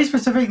mean, very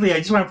specifically, I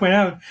just want to point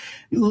out,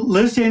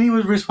 Liz Cheney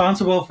was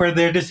responsible for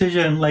their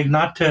decision, like,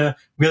 not to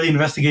really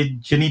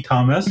investigate Ginny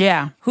Thomas.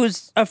 Yeah,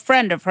 who's a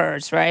friend of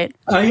hers, right?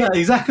 Yeah,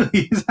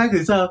 exactly.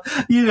 So,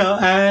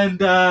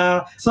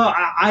 so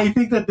I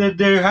think that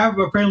there have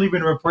apparently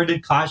been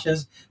reported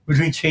clashes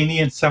between Cheney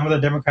and some of the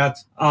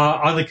Democrats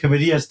on the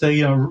committee as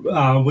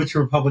to, which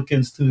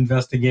Republicans to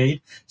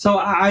investigate. So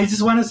I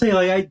just want to say,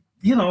 like,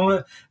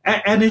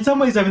 and in some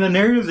ways, I mean, the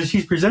narrative that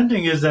she's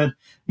presenting is that,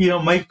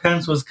 Mike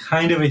Pence was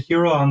kind of a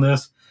hero on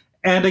this.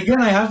 And again,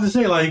 I have to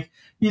say, like,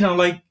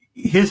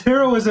 his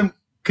heroism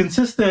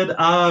consisted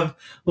of,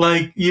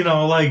 like,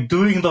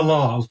 doing the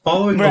law,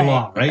 following the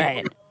law, right?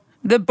 Right.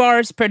 The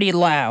bar's pretty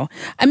low.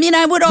 I mean,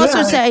 I would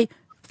also say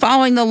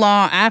following the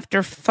law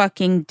after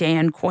fucking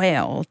Dan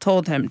Quayle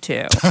told him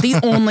to. The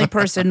only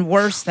person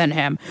worse than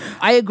him.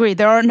 I agree.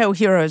 There are no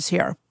heroes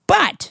here.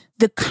 But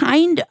the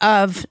kind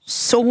of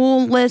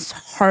soulless,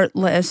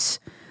 heartless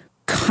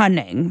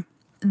cunning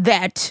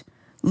that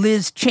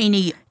Liz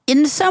Cheney,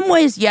 in some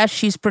ways, yes,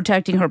 she's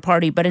protecting her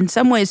party, but in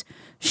some ways,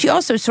 she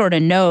also sort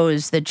of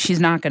knows that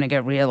she's not going to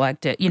get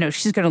reelected.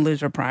 She's going to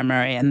lose her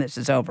primary and this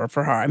is over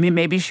for her. I mean,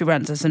 maybe she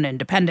runs as an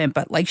independent,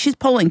 but, like, she's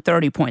polling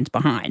 30 points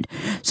behind.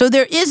 So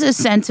there is a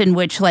sense in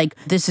which, like,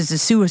 this is a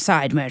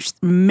suicide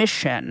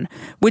mission,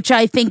 which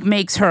I think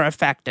makes her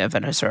effective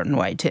in a certain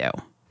way, too.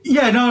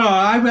 Yeah, no.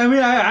 I mean,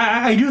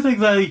 I do think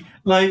that,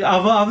 like,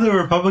 of the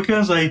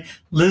Republicans, like,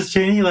 Liz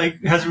Cheney,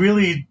 like, has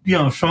really,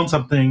 shown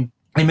something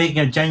in making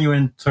a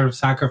genuine sort of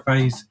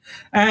sacrifice.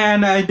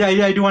 And I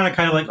do want to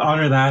kind of, like,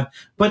 honor that.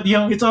 But,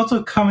 it's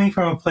also coming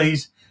from a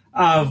place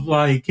of,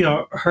 like,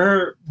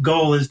 her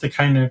goal is to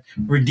kind of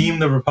redeem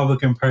the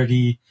Republican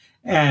Party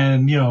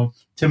and,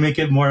 to make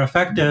it more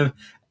effective.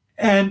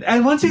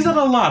 And one sees it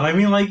a lot. I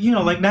mean, like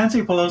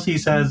Nancy Pelosi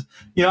says,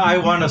 I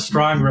want a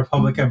strong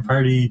Republican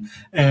Party.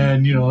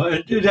 And,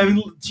 I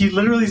mean, she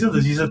literally said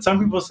this. She said, some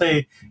people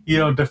say,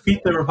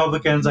 defeat the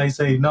Republicans. I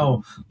say,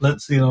 no,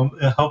 let's,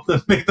 help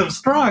them, make them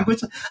strong,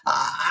 which,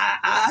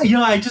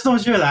 I just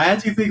don't share that. I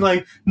actually think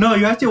no,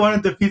 you actually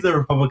want to defeat the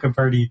Republican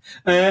Party.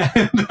 And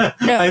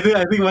I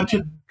think one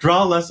should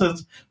draw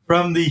lessons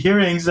from the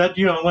hearings that,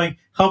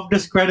 help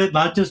discredit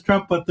not just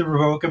Trump, but the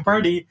Republican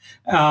Party,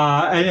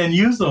 and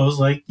use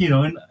those,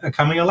 in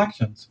coming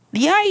elections.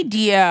 The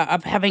idea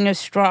of having a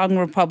strong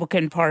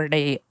Republican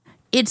Party,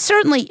 it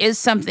certainly is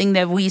something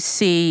that we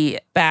see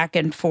back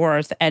and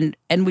forth, and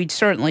we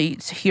certainly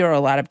hear a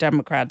lot of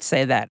Democrats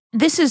say that.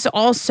 This is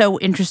also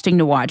interesting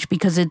to watch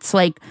because it's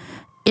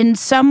in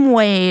some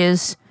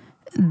ways,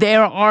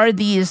 there are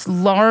these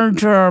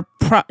larger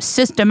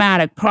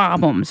systematic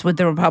problems with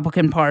the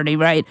Republican Party,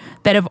 right,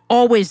 that have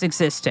always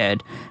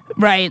existed,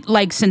 right,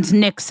 since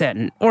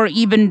Nixon or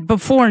even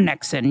before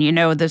Nixon,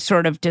 the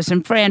sort of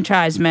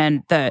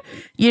disenfranchisement,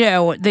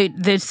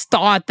 this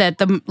thought that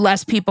the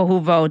less people who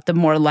vote, the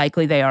more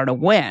likely they are to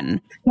win.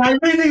 I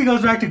really think it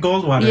goes back to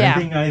Goldwater. Yeah.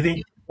 I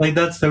think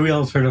that's the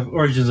real sort of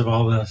origins of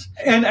all this.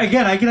 And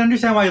again, I can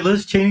understand why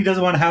Liz Cheney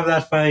doesn't want to have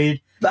that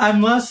fight.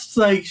 I'm less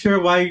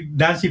sure why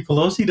Nancy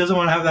Pelosi doesn't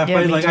want to have that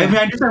fight. I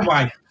understand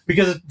why,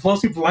 because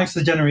Pelosi belongs to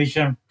the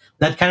generation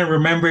that kind of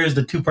remembers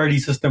the two-party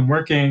system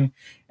working,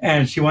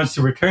 and she wants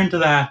to return to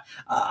that.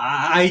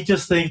 I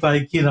just think I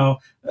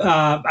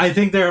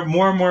think there are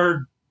more and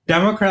more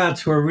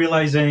Democrats who are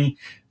realizing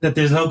that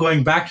there's no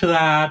going back to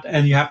that,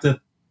 and you have to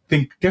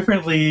think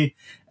differently,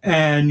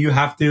 and you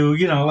have to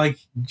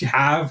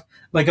have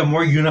a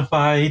more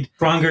unified,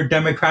 stronger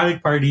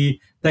Democratic Party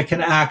that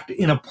can act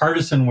in a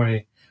partisan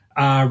way.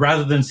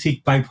 Rather than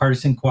seek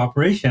bipartisan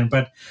cooperation.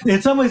 But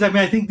in some ways,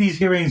 I think these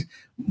hearings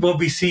will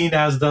be seen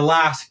as the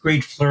last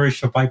great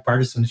flourish of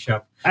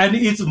bipartisanship. And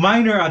it's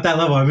minor at that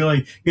level.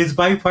 It's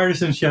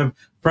bipartisanship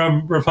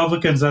from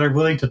Republicans that are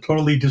willing to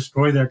totally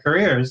destroy their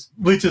careers,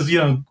 which is,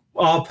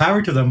 all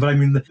power to them. But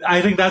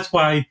I think that's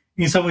why,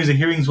 in some ways, the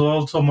hearings will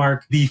also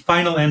mark the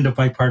final end of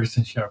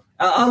bipartisanship,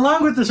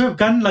 along with the sort of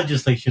gun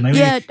legislation.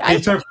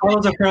 It sort of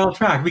follows a parallel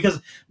track because,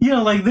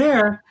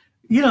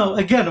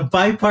 again, a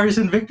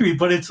bipartisan victory,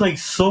 but it's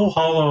so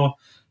hollow,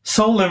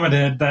 so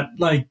limited that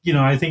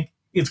I think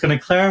it's going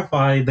to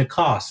clarify the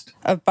cost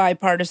of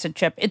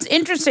bipartisanship. It's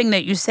interesting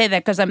that you say that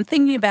because I'm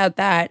thinking about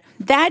that.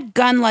 That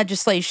gun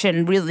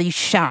legislation really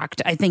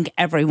shocked, I think,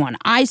 everyone.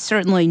 I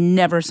certainly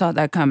never saw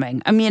that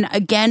coming.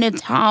 Again,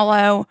 it's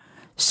hollow.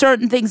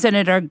 Certain things in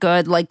it are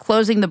good, like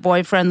closing the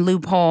boyfriend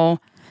loophole.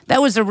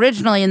 That was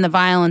originally in the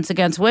Violence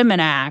Against Women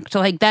Act.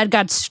 That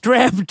got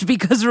stripped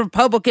because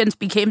Republicans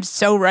became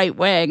so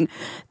right-wing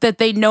that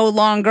they no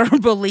longer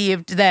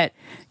believed that,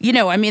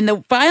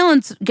 the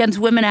Violence Against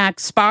Women Act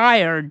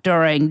expired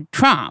during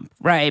Trump,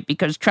 right?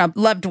 Because Trump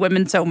loved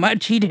women so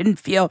much, he didn't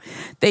feel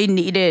they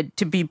needed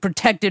to be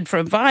protected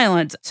from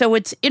violence. So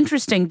it's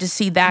interesting to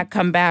see that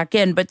come back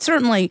in. But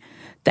certainly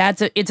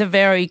it's a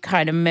very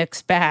kind of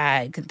mixed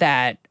bag,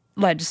 that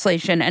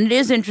legislation. And it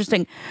is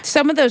interesting.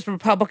 Some of those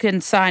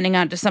Republicans signing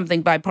on to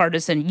something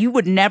bipartisan, you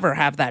would never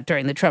have that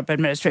during the Trump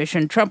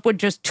administration. Trump would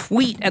just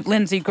tweet at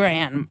Lindsey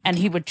Graham and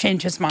he would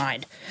change his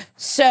mind.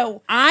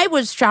 So I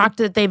was shocked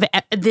that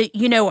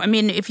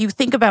if you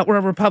think about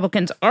where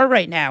Republicans are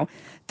right now,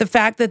 the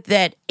fact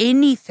that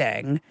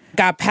anything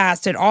got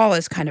passed at all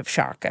is kind of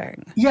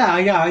shocking.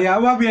 Yeah.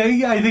 Well,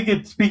 I think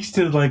it speaks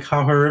to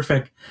how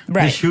horrific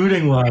the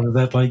shooting was,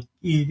 that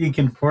you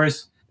can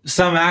force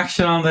some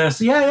action on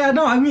this.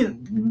 No,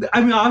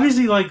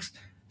 obviously,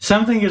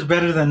 something is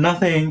better than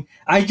nothing.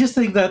 I just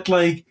think that,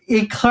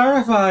 it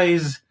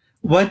clarifies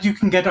what you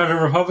can get out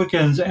of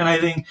Republicans, and I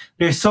think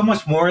there's so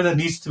much more that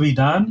needs to be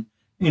done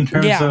in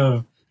terms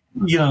of,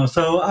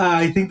 so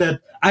I think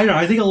that,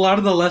 I think a lot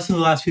of the lessons of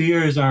the last few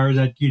years are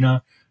that,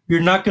 you're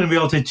not going to be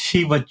able to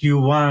achieve what you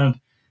want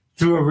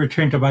through a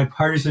return to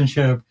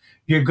bipartisanship.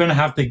 You're going to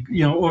have to,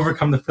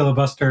 overcome the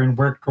filibuster and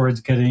work towards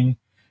getting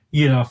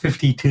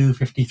 52,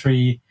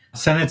 53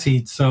 Senate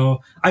seats.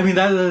 So,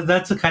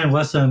 that's the kind of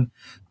lesson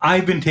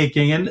I've been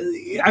taking. And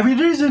it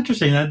is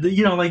interesting that,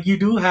 you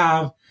do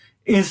have,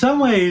 in some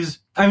ways,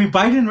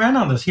 Biden ran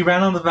on this. He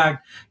ran on the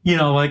fact,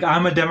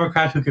 I'm a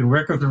Democrat who can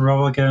work with the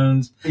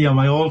Republicans,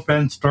 my old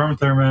friend Storm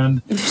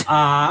Thurmond.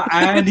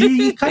 And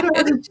he kind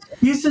of,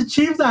 he's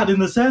achieved that in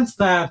the sense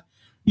that,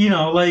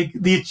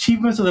 the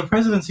achievements of the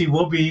presidency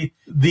will be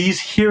these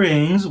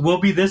hearings, will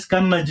be this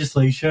gun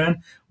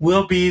legislation,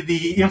 will be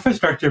the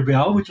infrastructure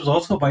bill, which was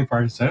also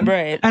bipartisan.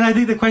 Right. And I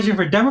think the question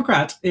for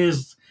Democrats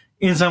is,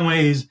 in some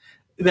ways,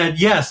 that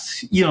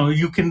yes,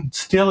 you can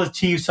still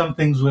achieve some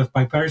things with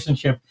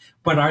bipartisanship,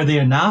 but are they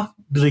enough?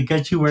 Do they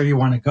get you where you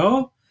want to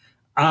go?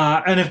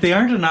 And if they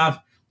aren't enough,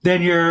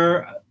 then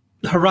your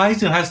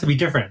horizon has to be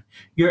different.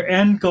 Your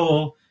end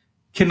goal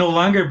can no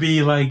longer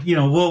be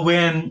we'll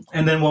win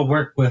and then we'll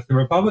work with the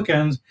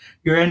Republicans.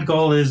 Your end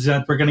goal is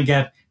that we're going to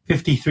get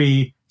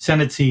 53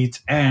 Senate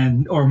seats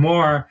or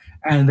more,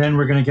 and then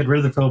we're going to get rid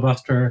of the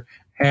filibuster,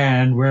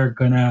 and we're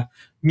going to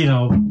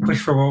push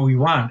for what we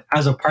want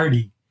as a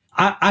party.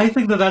 I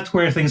think that's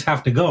where things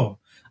have to go.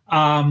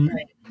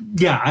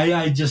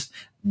 I just,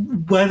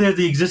 whether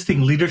the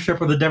existing leadership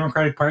of the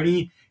Democratic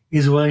Party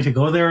is willing to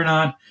go there or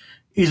not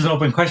is an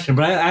open question.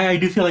 But I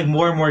do feel like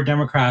more and more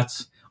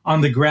Democrats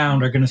on the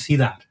ground are going to see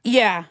that.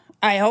 Yeah,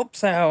 I hope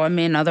so. I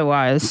mean,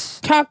 otherwise.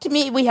 Talk to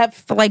me. We have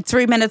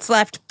 3 minutes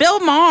left. Bill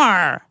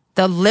Maher,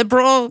 the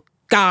liberal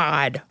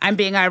god. I'm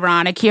being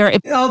ironic here.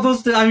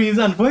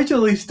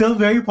 Unfortunately, still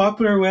very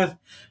popular with,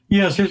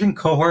 a certain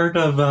cohort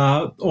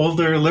of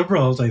older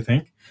liberals, I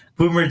think.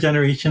 Boomer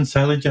generation,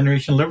 silent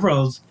generation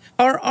liberals.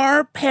 Are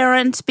our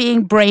parents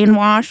being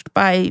brainwashed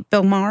by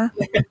Bill Maher?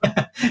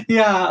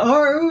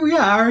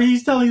 Or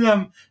he's telling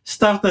them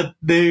stuff that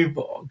they've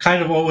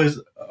kind of always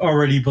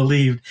already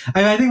believed.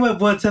 I think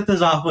what set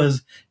this off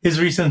was his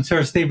recent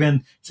sort of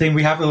statement saying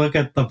we have to look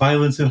at the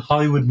violence in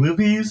Hollywood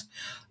movies,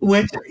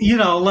 which,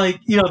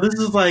 this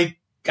is like,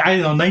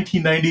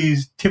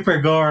 1990s Tipper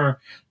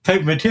Gore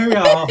type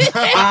material.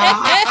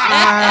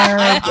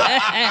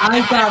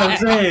 I gotta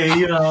say,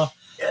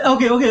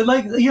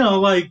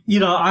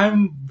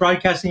 I'm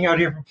broadcasting out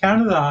here from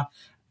Canada,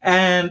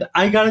 and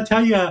I gotta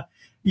tell you,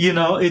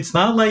 it's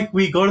not like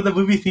we go to the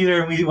movie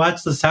theater and we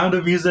watch The Sound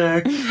of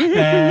Music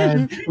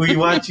and we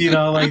watch,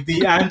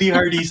 the Andy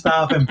Hardy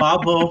stuff and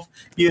Bob Hope,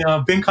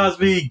 Bing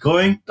Cosby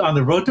going on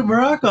the road to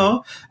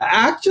Morocco.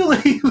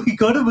 Actually, we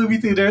go to movie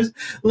theaters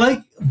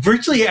like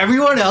virtually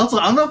everyone else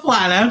on the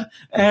planet,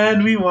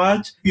 and we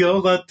watch,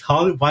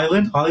 the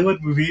violent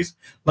Hollywood movies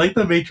like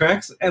The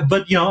Matrix.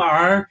 But,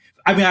 our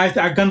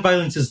gun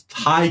violence is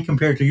high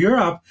compared to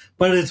Europe,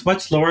 but it's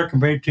much lower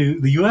compared to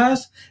the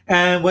U.S.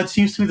 And what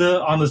seems to be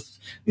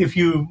if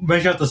you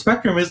measure out the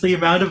spectrum, is the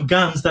amount of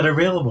guns that are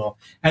available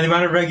and the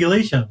amount of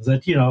regulations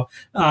that,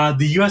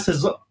 the U.S.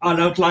 is an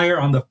outlier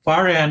on the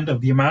far end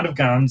of the amount of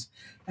guns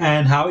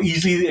and how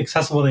easily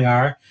accessible they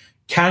are.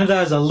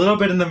 Canada is a little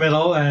bit in the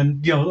middle,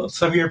 and,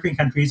 some European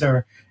countries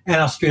and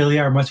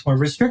Australia are much more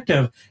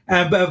restrictive.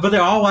 But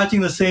they're all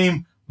watching the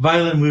same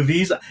violent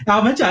movies.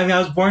 I'll mention, I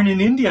was born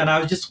in India, and I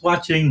was just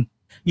watching,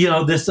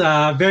 this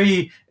a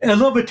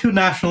little bit too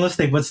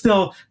nationalistic, but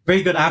still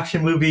very good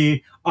action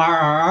movie,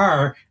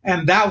 RRR,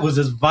 and that was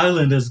as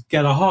violent as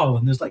Get a Haul,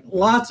 and there's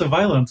lots of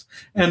violence.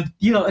 And,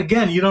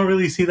 again, you don't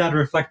really see that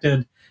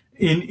reflected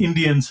in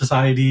Indian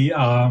society.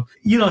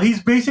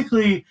 He's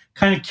basically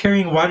kind of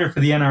carrying water for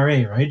the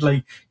NRA,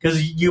 right?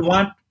 Because you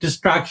want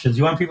distractions.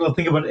 You want people to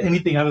think about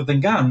anything other than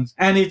guns.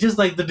 And it's just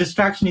the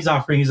distraction he's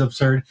offering is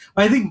absurd.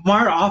 I think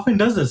Maher often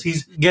does this.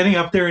 He's getting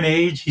up there in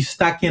age. He's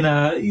stuck in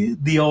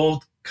the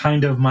old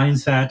kind of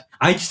mindset.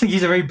 I just think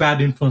he's a very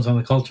bad influence on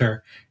the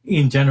culture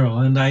in general.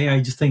 And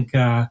I just think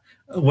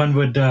one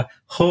would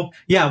hope,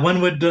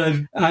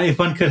 if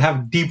one could have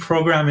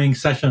deprogramming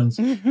sessions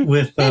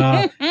with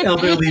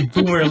elderly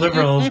boomer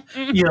liberals,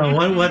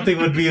 one thing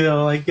would be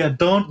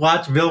don't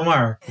watch Bill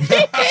Maher.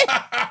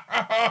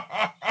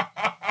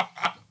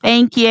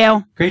 Thank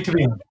you. Great to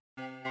be on.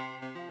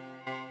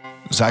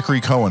 Zachary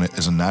Cohen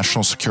is a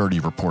national security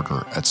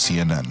reporter at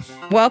CNN.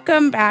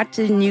 Welcome back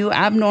to New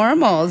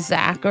Abnormal,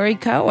 Zachary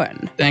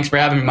Cohen. Thanks for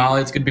having me,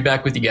 Molly. It's good to be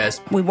back with you guys.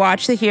 We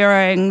watched the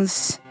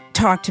hearings.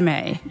 Talk to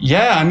me.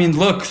 Yeah,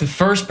 look, the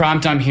first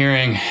primetime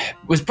hearing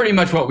was pretty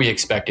much what we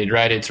expected,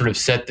 right? It sort of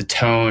set the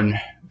tone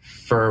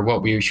for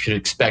what we should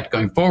expect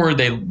going forward.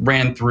 They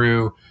ran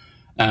through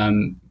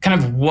kind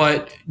of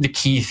what the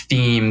key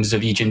themes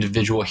of each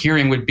individual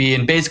hearing would be.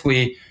 And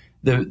basically,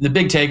 the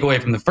big takeaway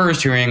from the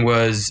first hearing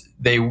was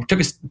they went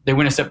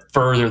a step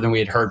further than we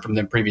had heard from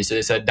them previously.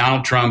 They said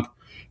Donald Trump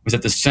was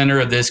at the center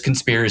of this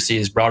conspiracy,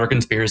 this broader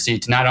conspiracy,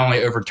 to not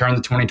only overturn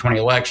the 2020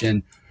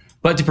 election,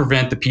 but to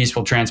prevent the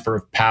peaceful transfer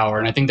of power.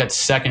 And I think that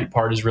second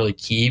part is really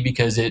key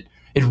because it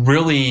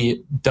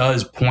really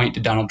does point to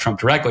Donald Trump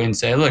directly and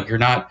say, look,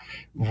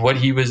 what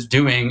he was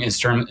doing in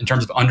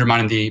terms of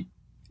undermining the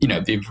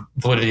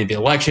validity of the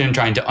election,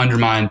 trying to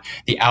undermine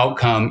the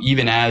outcome,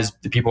 even as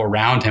the people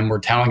around him were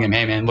telling him,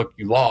 hey, man, look,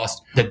 you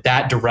lost,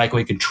 that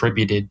directly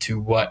contributed to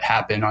what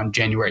happened on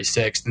January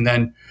 6th. And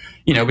then,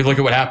 we look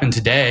at what happened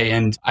today,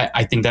 and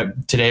I think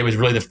that today was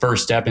really the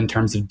first step in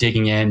terms of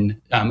digging in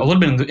a little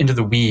bit into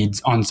the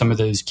weeds on some of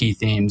those key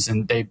themes.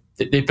 And they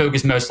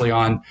focus mostly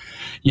on,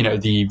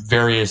 the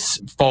various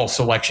false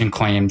election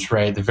claims,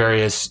 right?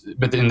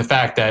 But in the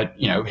fact that,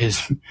 his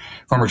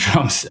former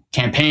Trump's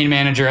campaign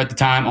manager at the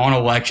time on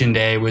election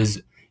day was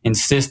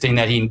insisting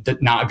that he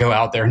did not go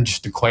out there and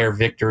just declare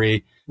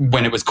victory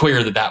when it was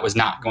clear that was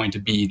not going to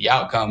be the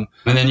outcome.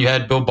 And then you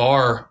had Bill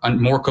Barr,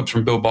 more clips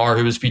from Bill Barr,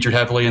 who was featured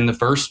heavily in the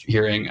first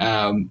hearing,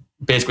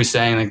 basically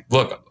saying,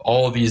 look,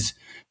 all of these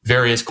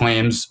various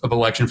claims of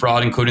election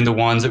fraud, including the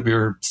ones that we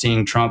were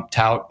seeing Trump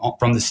tout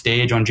from the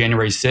stage on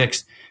January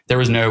 6th, there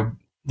was no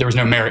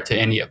merit to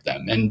any of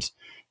them. And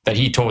that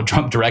he told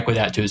Trump directly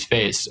that to his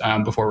face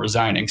before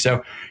resigning.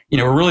 So,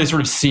 we're really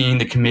sort of seeing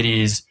the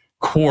committee's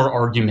core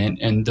argument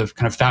and the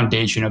kind of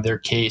foundation of their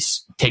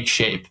case take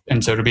shape.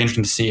 And so it'll be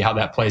interesting to see how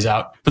that plays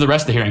out for the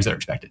rest of the hearings that are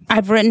expected.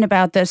 I've written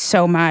about this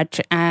so much,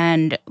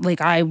 and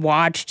I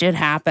watched it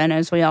happen,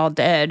 as we all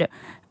did.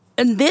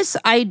 And this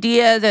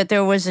idea that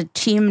there was a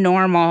team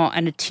normal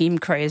and a team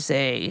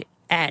crazy,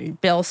 and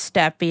Bill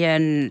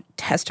Stepien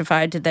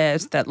testified to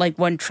this, that like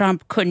when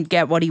Trump couldn't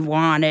get what he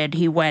wanted,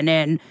 he went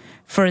in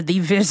for the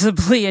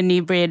visibly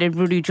inebriated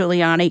Rudy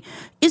Giuliani.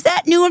 Is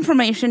that new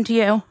information to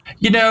you?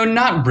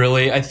 Not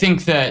really. I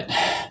think that,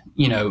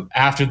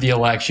 after the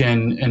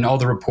election and all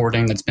the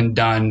reporting that's been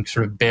done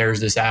sort of bears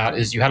this out,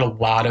 is you had a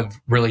lot of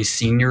really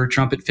senior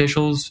Trump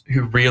officials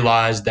who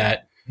realized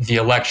that the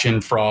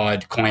election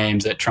fraud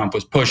claims that Trump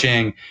was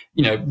pushing,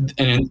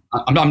 and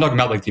I'm talking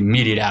about like the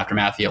immediate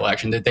aftermath of the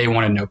election, that they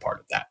wanted no part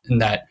of that. And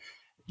that,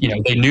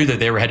 they knew that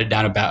they were headed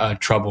down a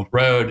troubled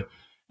road.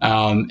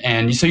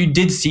 And so you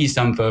did see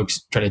some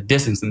folks try to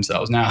distance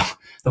themselves. Now,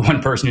 the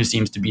one person who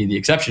seems to be the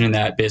exception in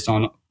that, based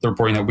on the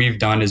reporting that we've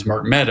done, is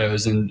Mark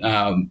Meadows. And,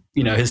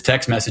 his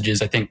text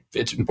messages, I think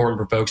it's important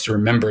for folks to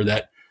remember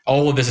that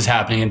all of this is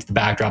happening against the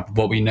backdrop of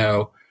what we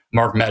know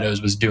Mark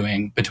Meadows was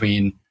doing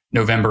between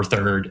November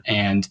 3rd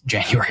and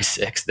January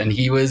 6th. And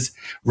he was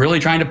really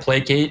trying to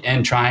placate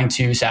and trying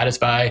to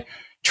satisfy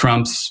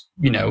Trump's,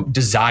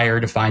 desire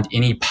to find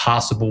any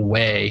possible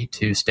way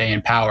to stay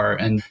in power.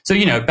 And so,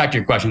 back to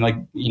your question,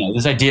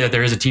 this idea that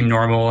there is a team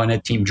normal and a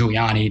team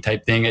Giuliani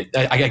type thing,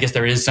 I guess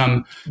there is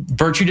some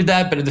virtue to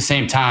that. But at the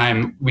same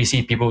time, we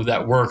see people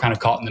that were kind of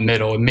caught in the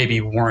middle and maybe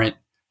weren't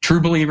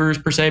true believers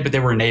per se, but they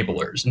were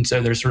enablers. And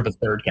so there's sort of a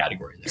third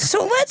category there.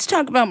 So let's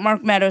talk about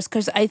Mark Meadows,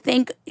 because I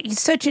think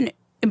he's such an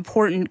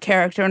important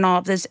character in all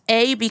of this.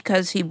 A,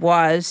 because he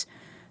was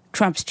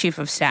Trump's chief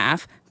of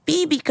staff.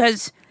 B,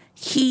 because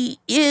he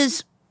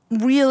is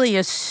really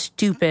a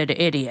stupid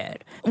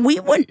idiot. We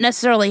wouldn't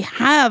necessarily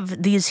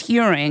have these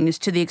hearings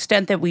to the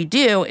extent that we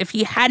do if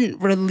he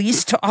hadn't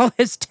released all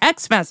his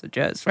text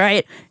messages,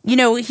 right?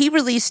 He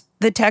released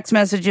the text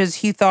messages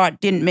he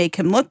thought didn't make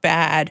him look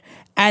bad,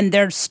 and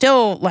they're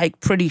still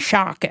pretty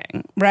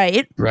shocking,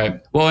 right? Right.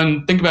 Well,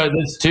 and think about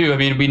this too. I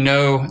mean, we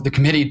know the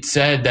committee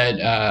said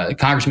that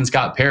Congressman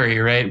Scott Perry,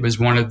 right, was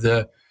one of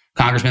the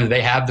congressmen that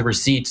they have the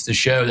receipts to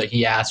show that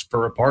he asked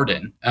for a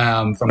pardon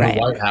from the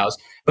White House.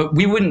 But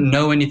we wouldn't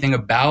know anything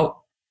about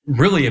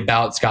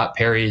Scott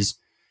Perry's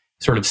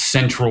sort of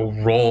central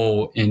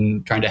role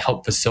in trying to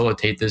help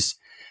facilitate this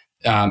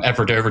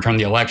effort to overturn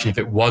the election if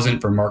it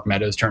wasn't for Mark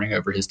Meadows turning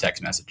over his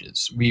text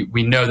messages. We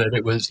know that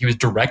he was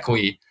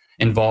directly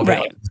involved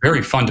at a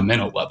very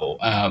fundamental level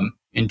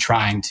in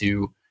trying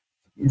to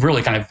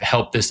really kind of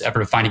help this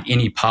effort of finding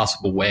any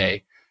possible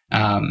way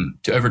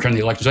to overturn the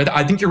election. So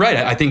I think you're right.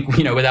 I think,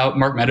 without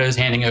Mark Meadows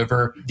handing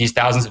over these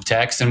thousands of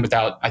texts and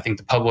without, I think,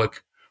 the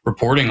public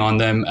reporting on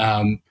them,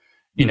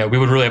 we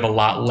would really have a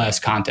lot less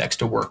context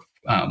to work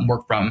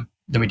from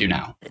than we do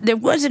now. There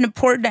was an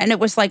important, and it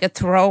was like a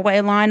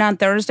throwaway line on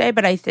Thursday,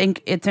 but I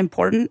think it's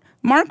important.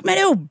 Mark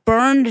Meadows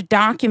burned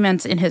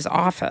documents in his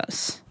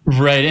office.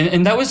 Right.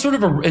 And that was sort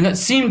of and that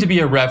seemed to be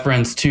a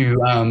reference to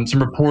some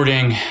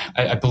reporting.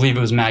 I believe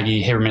it was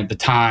Maggie Haberman at the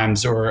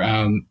Times, or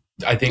I'm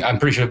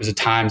pretty sure it was a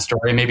Times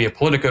story, maybe a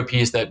Politico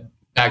piece that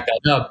backed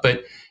that up.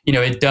 But,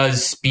 it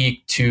does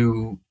speak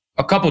to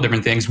a couple of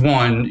different things.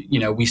 One,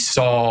 we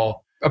saw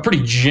a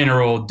pretty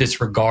general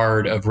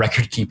disregard of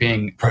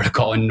record-keeping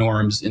protocol and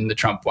norms in the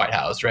Trump White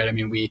House, right? I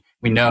mean, we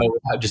know,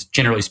 just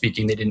generally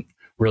speaking, they didn't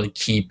really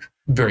keep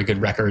very good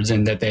records,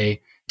 and that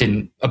they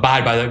didn't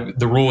abide by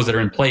the rules that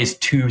are in place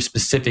to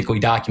specifically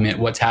document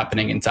what's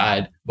happening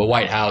inside the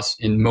White House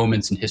in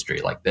moments in history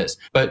like this.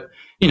 But,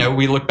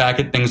 we look back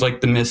at things like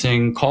the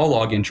missing call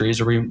log entries,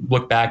 or we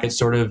look back at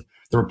sort of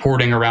the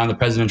reporting around the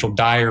presidential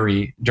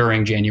diary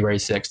during January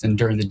 6th and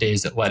during the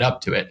days that led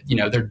up to it.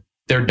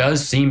 There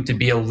does seem to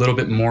be a little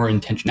bit more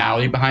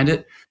intentionality behind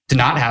it to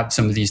not have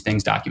some of these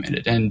things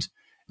documented. And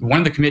one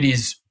of the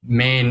committee's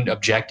main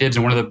objectives,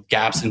 and one of the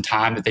gaps in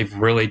time that they've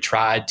really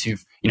tried to,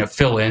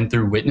 fill in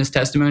through witness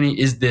testimony,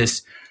 is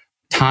this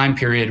time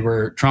period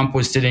where Trump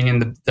was sitting in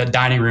the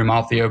dining room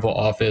off the Oval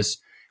Office.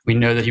 We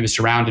know that he was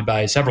surrounded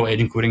by several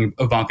aides, including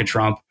Ivanka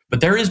Trump,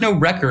 but there is no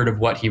record of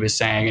what he was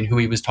saying and who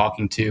he was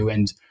talking to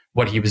and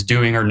what he was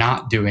doing or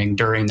not doing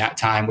during that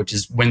time, which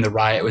is when the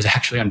riot was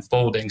actually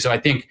unfolding. So I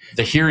think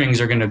the hearings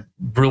are going to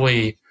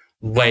really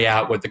lay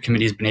out what the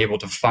committee has been able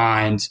to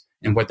find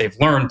and what they've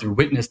learned through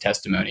witness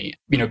testimony,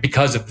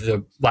 because of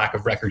the lack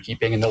of record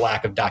keeping and the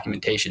lack of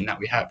documentation that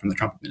we have from the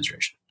Trump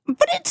administration.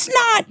 But it's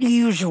not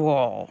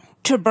usual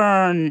to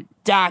burn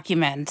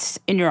documents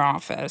in your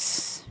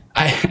office.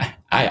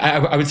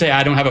 I would say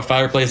I don't have a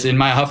fireplace in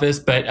my office,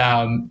 but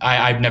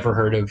I've never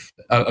heard of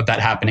that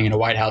happening in a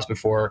White House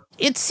before.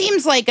 It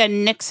seems like a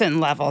Nixon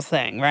level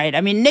thing, right?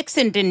 I mean,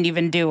 Nixon didn't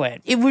even do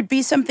it. It would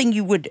be something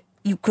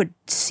you could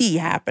see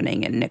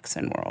happening in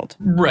Nixon world.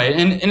 Right.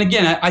 And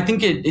again, I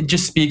think it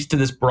just speaks to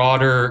this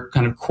broader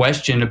kind of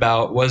question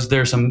about was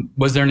there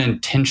an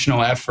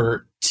intentional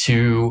effort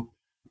to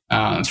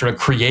sort of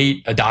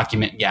create a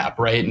document gap,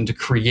 right? And to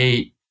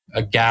create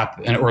a gap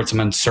or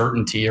some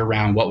uncertainty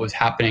around what was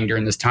happening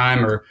during this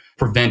time, or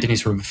prevent any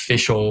sort of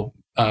official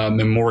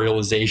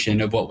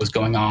memorialization of what was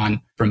going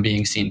on from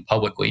being seen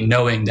publicly,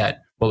 knowing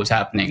that what was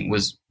happening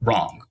was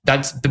wrong.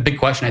 That's the big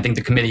question I think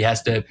the committee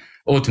has to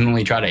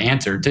ultimately try to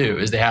answer too,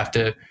 is they have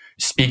to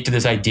speak to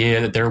this idea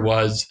that there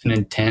was an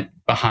intent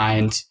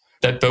behind,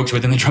 that folks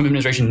within the Trump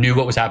administration knew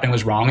what was happening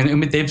was wrong.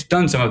 And they've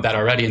done some of that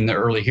already in the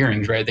early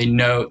hearings, right?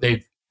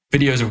 They've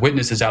videos of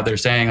witnesses out there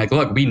saying, like,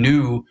 look, we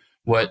knew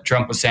what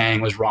Trump was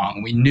saying was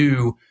wrong. We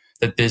knew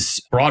that this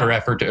broader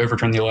effort to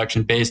overturn the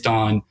election based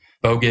on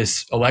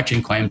bogus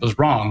election claims was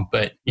wrong.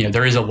 But,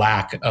 there is a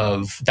lack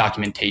of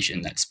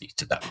documentation that speaks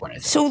to that point, I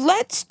think. So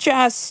let's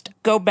just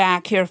go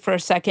back here for a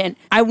second.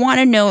 I want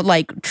to know,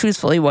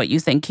 truthfully, what you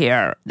think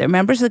here. There are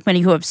members of the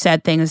committee who have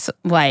said things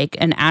like,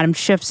 and Adam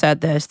Schiff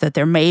said this, that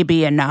there may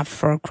be enough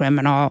for a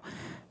criminal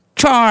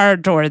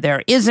charge, or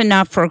there is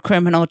enough for a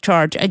criminal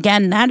charge.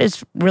 Again, that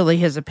is really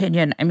his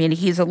opinion. I mean,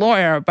 he's a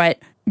lawyer, but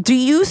do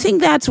you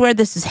think that's where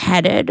this is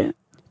headed?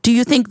 Do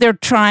you think they're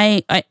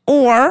trying,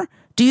 or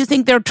do you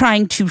think they're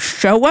trying to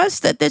show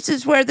us that this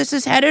is where this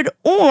is headed?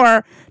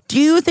 Or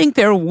do you think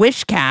they're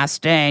wish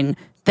casting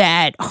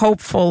that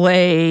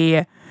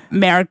hopefully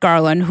Merrick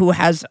Garland, who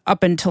has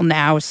up until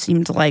now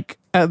seemed like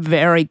a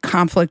very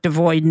conflict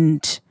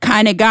avoidant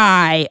kind of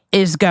guy,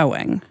 is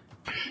going?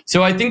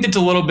 So I think it's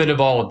a little bit of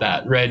all of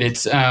that, right?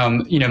 It's,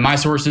 my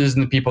sources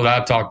and the people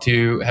that I've talked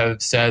to have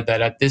said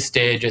that at this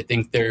stage, I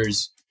think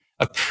there's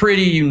a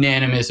pretty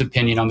unanimous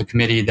opinion on the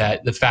committee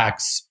that the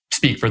facts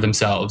speak for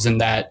themselves, and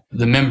that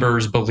the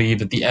members believe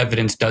that the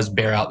evidence does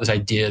bear out this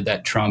idea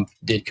that Trump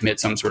did commit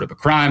some sort of a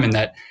crime, and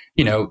that,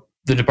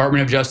 the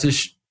Department of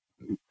Justice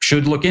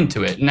should look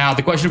into it. Now,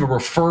 the question of a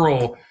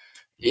referral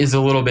is a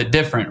little bit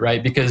different,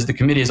 right? Because the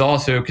committee has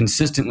also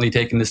consistently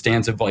taken the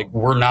stance of,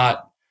 we're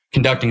not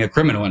conducting a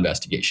criminal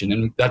investigation,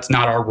 and that's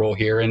not our role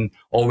here. And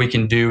all we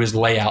can do is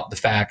lay out the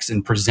facts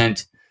and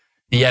present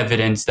the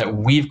evidence that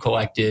we've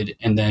collected,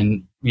 and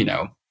then,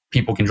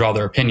 people can draw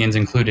their opinions,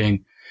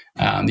 including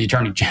the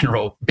Attorney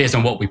General, based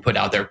on what we put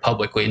out there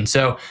publicly. And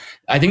so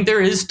I think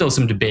there is still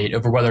some debate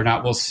over whether or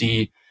not we'll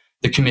see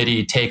the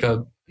committee take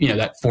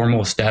that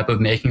formal step of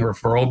making a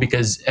referral,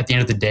 because at the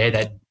end of the day,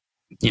 that,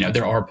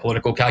 there are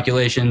political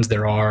calculations.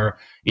 There are,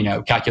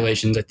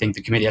 calculations I think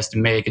the committee has to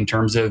make in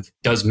terms of,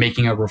 does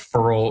making a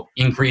referral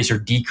increase or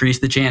decrease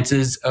the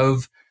chances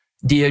of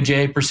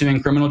DOJ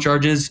pursuing criminal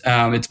charges?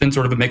 It's been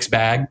sort of a mixed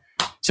bag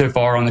so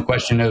far on the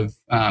question of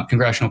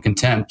congressional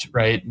contempt,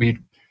 right?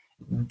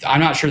 I'm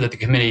not sure that the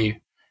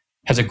committee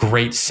has a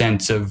great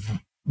sense of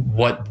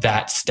what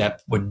that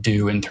step would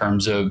do in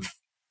terms of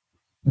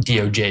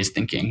DOJ's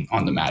thinking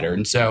on the matter.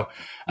 And so,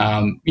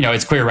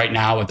 it's clear right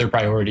now what their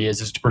priority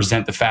is to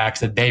present the facts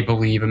that they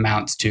believe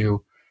amounts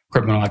to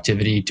criminal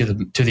activity to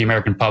the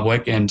American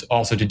public, and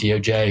also to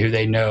DOJ, who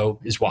they know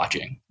is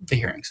watching the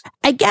hearings.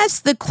 I guess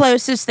the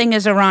closest thing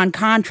is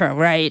Iran-Contra,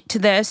 right, to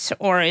this,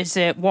 or is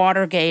it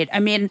Watergate? I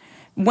mean,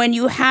 when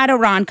you had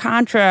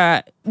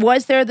Iran-Contra,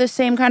 was there the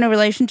same kind of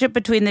relationship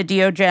between the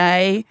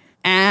DOJ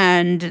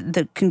and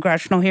the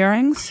congressional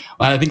hearings?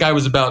 I think I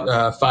was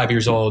about 5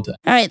 years old. All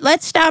right,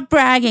 let's stop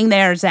bragging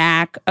there,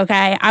 Zach,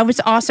 okay? I was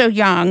also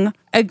young.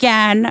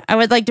 Again, I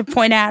would like to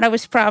point out I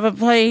was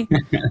probably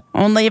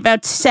only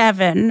about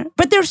 7,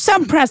 but there's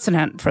some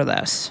precedent for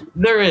this.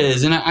 There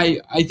is, and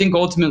I think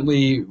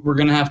ultimately we're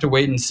going to have to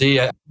wait and see.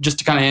 Just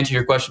to kind of answer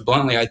your question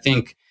bluntly, I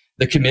think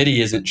the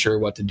committee isn't sure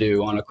what to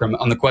do on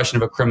the question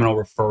of a criminal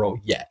referral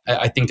yet.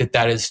 I think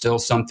that is still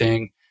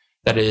something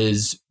that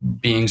is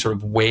being sort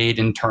of weighed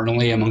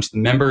internally amongst the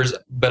members.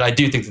 But I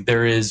do think that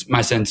there is,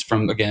 my sense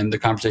from, again, the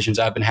conversations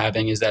I've been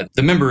having, is that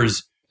the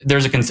members,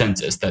 there's a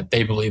consensus that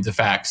they believe the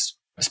facts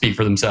speak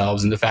for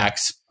themselves, and the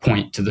facts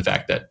point to the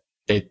fact that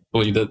they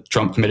believe that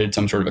Trump committed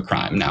some sort of a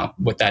crime. Now,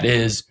 what that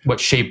is, what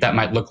shape that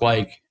might look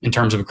like in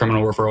terms of a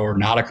criminal referral or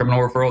not a criminal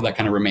referral, that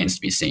kind of remains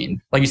to be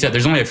seen. Like you said,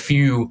 there's only a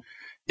few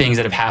things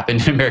that have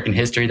happened in American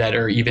history that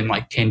are even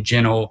like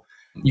tangential.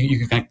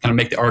 You can kind of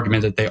make the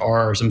argument that they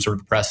are some sort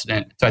of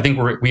precedent. So I think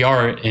we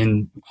are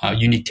in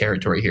unique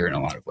territory here in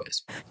a lot of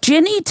ways.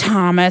 Ginny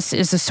Thomas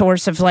is a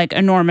source of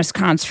enormous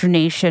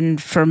consternation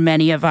for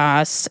many of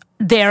us.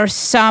 There's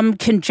some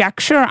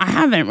conjecture, I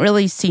haven't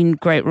really seen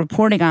great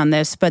reporting on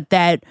this, but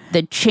that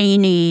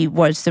Cheney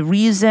was the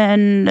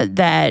reason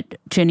that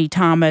Ginny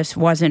Thomas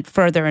wasn't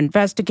further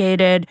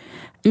investigated.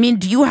 I mean,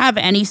 do you have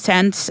any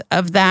sense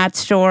of that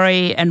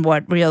story and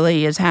what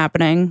really is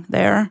happening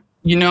there?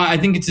 I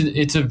think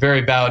it's a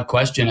very valid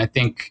question. I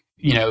think,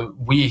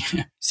 we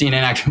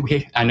CNN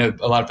actually, I know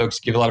a lot of folks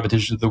give a lot of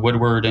attention to the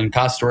Woodward and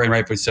Cost story, and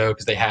rightfully so,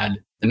 because they had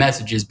the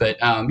messages. But,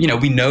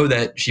 we know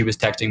that she was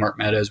texting Mark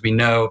Meadows. We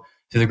know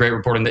through the great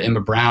reporting that Emma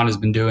Brown has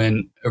been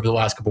doing over the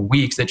last couple of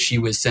weeks that she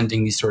was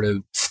sending these sort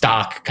of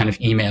stock kind of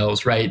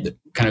emails, right? That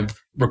kind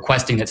of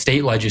requesting that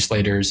state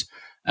legislators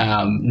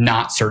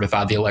not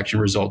certify the election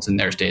results in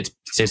their states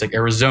like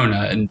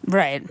Arizona. And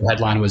right. The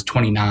headline was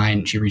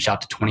 29. She reached out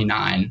to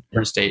 29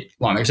 different state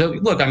lawmakers. So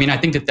look, I mean, I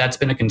think that that's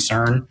been a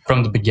concern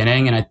from the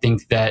beginning. And I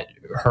think that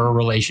her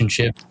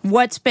relationship.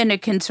 What's been a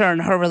concern?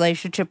 Her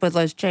relationship with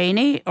Liz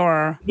Cheney,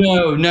 or?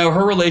 No,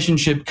 her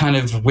relationship kind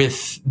of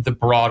with the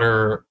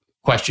broader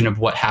question of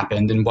what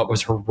happened and what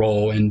was her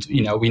role. And,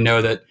 we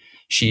know that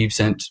she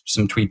sent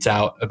some tweets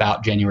out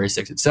about January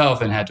 6th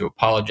itself and had to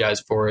apologize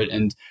for it.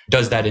 And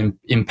does that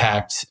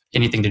impact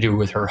anything to do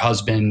with her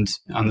husband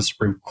on the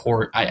Supreme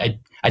Court? I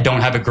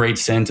don't have a great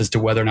sense as to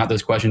whether or not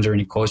those questions are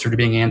any closer to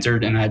being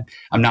answered. And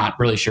I'm not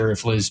really sure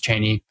if Liz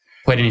Cheney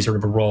played any sort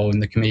of a role in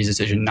the committee's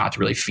decision not to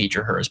really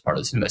feature her as part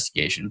of this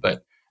investigation.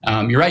 But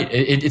you're right.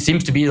 It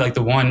seems to be like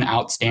the one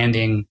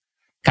outstanding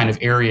kind of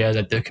area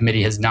that the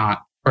committee has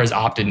not, or has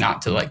opted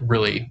not to like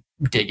really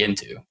dig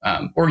into,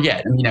 or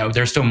yet.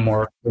 There's still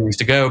more things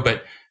to go,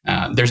 but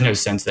there's no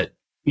sense that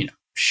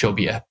she'll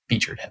be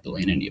featured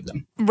heavily in any of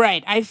them.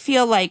 Right. I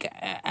feel like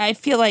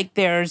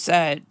there's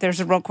a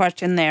real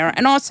question there,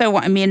 and also,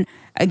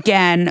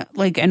 again,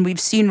 and we've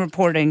seen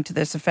reporting to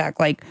this effect,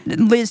 like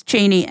Liz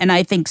Cheney, and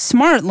I think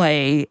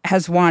smartly,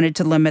 has wanted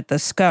to limit the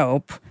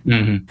scope.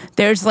 Mm-hmm.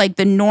 There's like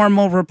the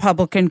normal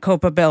Republican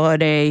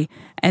culpability,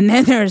 and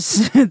then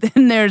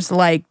there's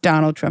like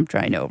Donald Trump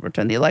trying to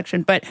overturn the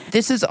election. But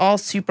this is all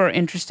super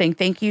interesting.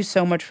 Thank you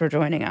so much for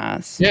joining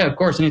us. Yeah, of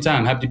course,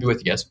 anytime. Happy to be with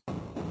you guys.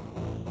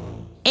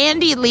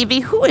 Andy Levy,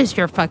 who is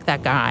your fuck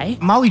that guy?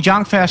 Molly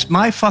Jong-Fast,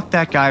 my fuck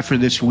that guy for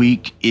this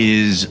week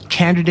is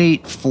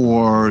candidate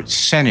for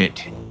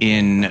Senate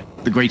in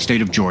the great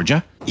state of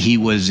Georgia. He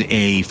was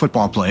a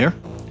football player,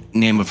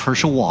 name of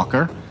Herschel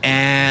Walker.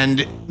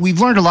 And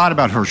we've learned a lot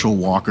about Herschel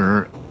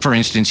Walker. For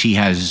instance, he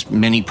has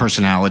many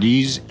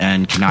personalities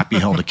and cannot be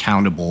held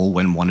accountable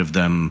when one of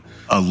them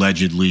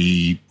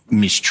allegedly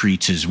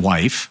mistreats his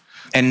wife.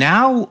 And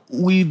now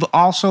we've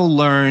also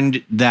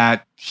learned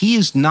that he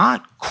is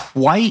not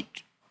quite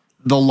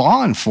the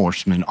law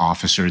enforcement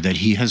officer that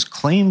he has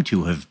claimed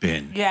to have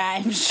been.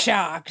 Yeah, I'm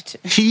shocked.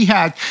 He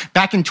had,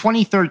 back in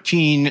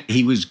 2013,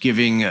 he was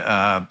giving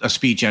a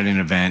speech at an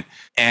event,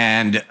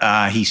 and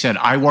he said,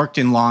 I worked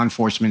in law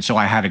enforcement, so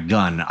I had a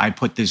gun. I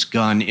put this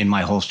gun in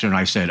my holster, and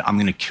I said, I'm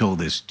going to kill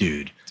this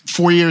dude.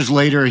 4 years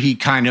later, he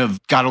kind of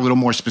got a little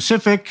more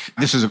specific.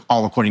 This is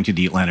all according to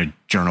the Atlanta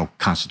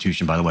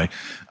Journal-Constitution, by the way.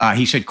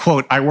 He said,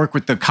 quote, I work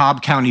with the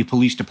Cobb County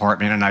Police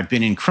Department, and I've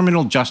been in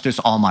criminal justice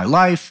all my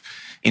life.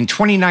 In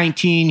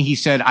 2019, he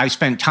said, I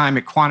spent time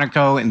at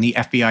Quantico in the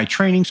FBI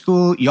training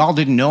school. Y'all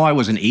didn't know I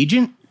was an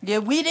agent? Yeah,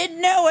 we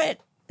didn't know it.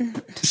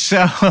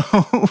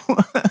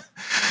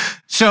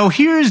 So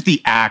here's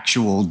the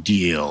actual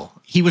deal.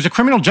 He was a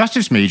criminal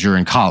justice major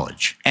in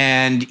college,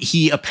 and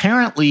he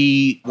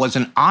apparently was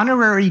an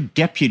honorary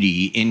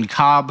deputy in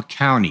Cobb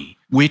County,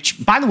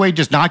 which, by the way,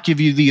 does not give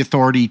you the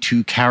authority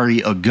to carry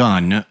a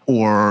gun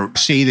or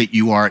say that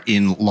you are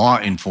in law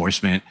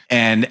enforcement.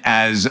 And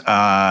as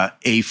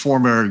a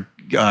former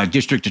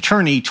district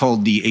attorney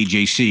told the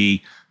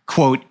AJC,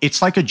 quote, it's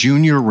like a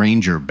junior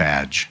ranger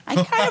badge. I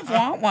kind of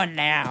want one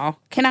now.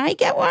 Can I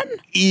get one?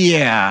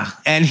 Yeah.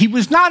 And he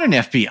was not an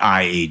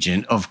FBI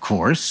agent, of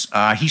course.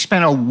 He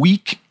spent a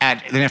week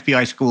at an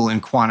FBI school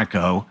in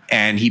Quantico,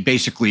 and he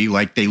basically,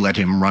 they let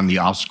him run the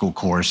obstacle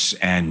course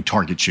and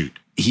target shoot.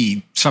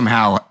 He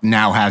somehow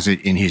now has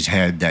it in his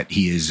head that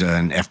he is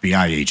an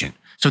FBI agent.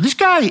 So this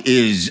guy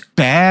is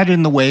bad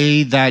in the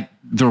way that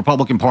the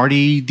Republican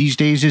Party these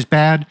days is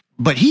bad,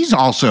 but he's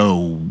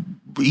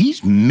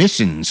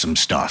missing some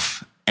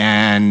stuff.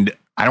 And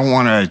I don't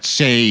want to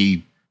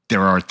say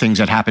there are things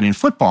that happen in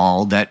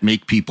football that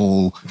make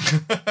people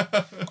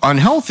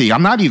unhealthy.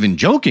 I'm not even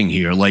joking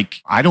here.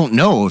 I don't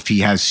know if he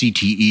has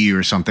CTE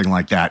or something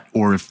like that,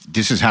 or if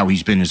this is how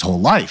he's been his whole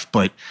life,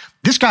 but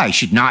this guy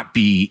should not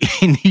be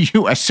in the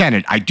U.S.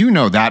 Senate. I do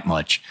know that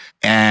much.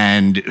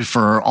 And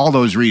for all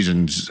those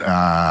reasons,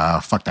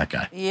 fuck that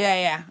guy.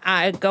 Yeah.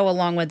 I go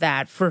along with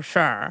that for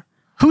sure.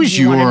 Who's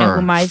your...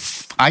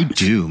 I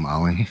do,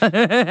 Molly.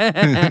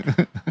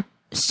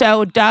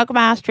 So Doug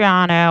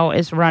Mastriano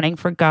is running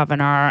for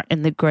governor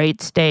in the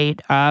great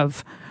state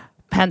of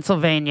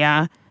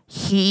Pennsylvania.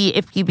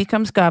 If he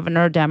becomes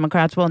governor,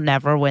 Democrats will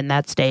never win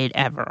that state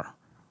ever.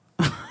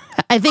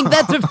 I think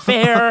that's a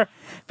fair...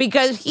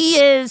 Because he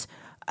is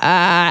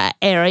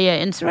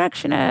area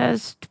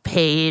insurrectionist,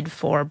 paid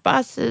for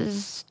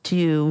buses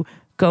to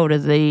go to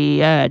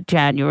the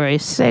January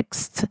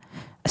 6th,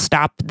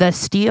 Stop the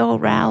Steal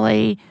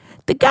rally.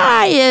 The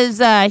guy is,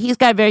 he's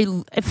got very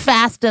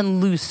fast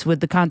and loose with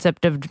the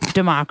concept of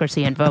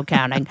democracy and vote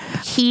counting.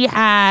 He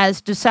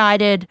has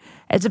decided,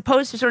 as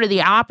opposed to sort of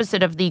the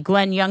opposite of the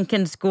Glenn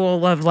Youngkin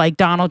school of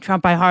Donald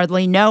Trump, I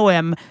hardly know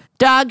him,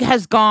 Doug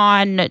has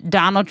gone,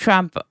 Donald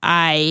Trump,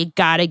 I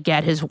gotta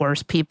get his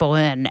worst people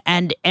in.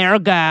 And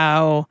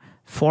ergo,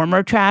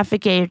 former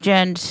traffic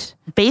agent,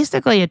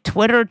 basically a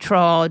Twitter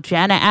troll,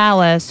 Jenna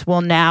Ellis,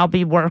 will now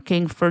be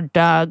working for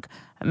Doug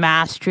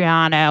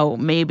Mastriano.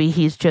 Maybe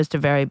he's just a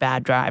very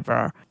bad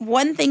driver.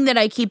 One thing that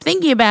I keep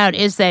thinking about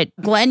is that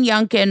Glenn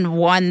Youngkin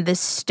won the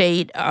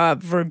state of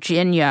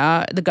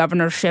Virginia, the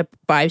governorship,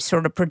 by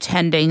sort of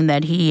pretending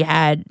that he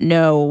had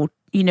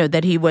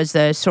that he was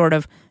a sort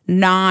of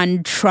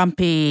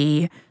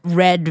non-Trumpy,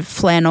 red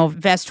flannel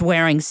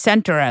vest-wearing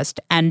centrist.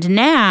 And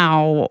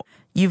now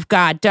you've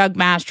got Doug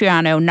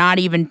Mastriano not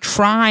even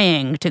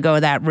trying to go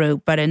that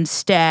route, but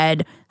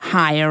instead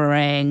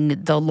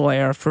hiring the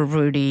lawyer for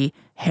Rudy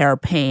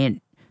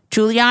Hairpaint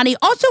Giuliani.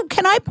 Also,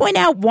 can I point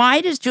out,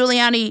 why does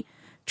Giuliani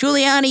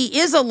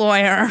is a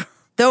lawyer,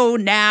 though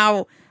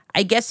now,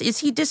 I guess, is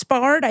he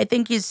disbarred? I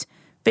think he's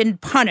been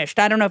punished.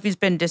 I don't know if he's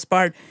been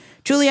disbarred.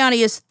 Giuliani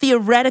is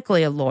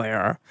theoretically a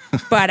lawyer,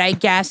 but I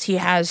guess he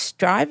has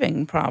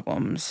driving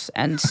problems,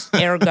 and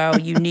ergo,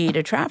 you need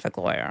a traffic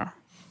lawyer.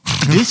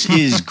 This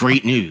is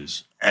great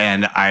news.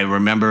 And I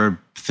remember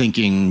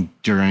thinking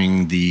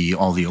during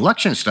all the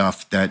election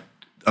stuff that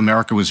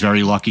America was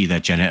very lucky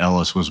that Jenna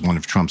Ellis was one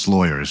of Trump's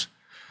lawyers.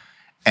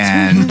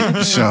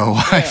 And so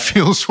I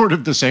feel sort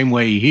of the same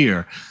way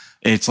here.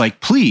 It's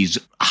like, please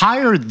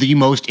hire the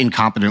most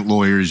incompetent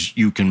lawyers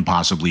you can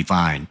possibly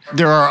find.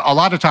 There are a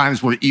lot of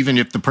times where even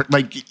if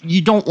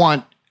you don't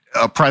want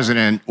a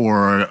president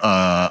or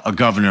a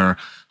governor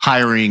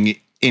hiring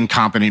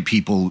incompetent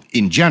people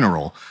in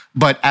general,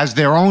 but as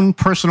their own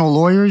personal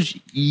lawyers,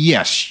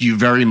 yes, you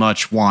very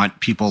much want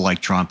people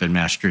like Trump and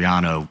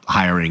Mastriano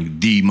hiring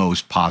the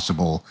most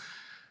possible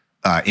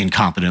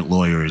incompetent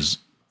lawyers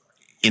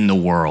in the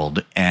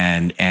world,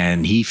 and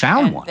he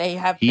found one. They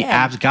have.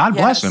 God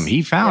bless him.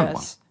 He found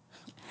one.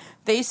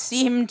 They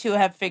seem to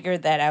have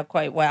figured that out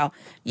quite well.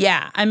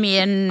 Yeah, I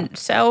mean,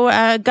 so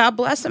God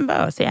bless them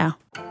both. Yeah.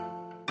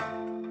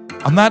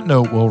 On that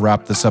note, we'll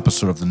wrap this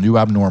episode of The New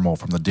Abnormal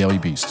from the Daily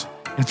Beast.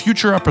 In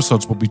future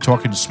episodes, we'll be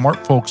talking to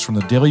smart folks from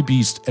the Daily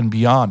Beast and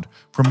beyond,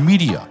 from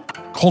media,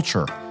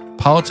 culture,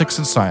 politics,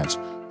 and science,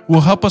 who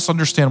will help us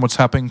understand what's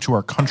happening to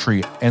our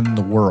country and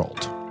the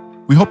world.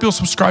 We hope you'll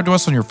subscribe to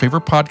us on your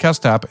favorite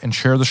podcast app and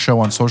share the show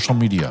on social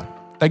media.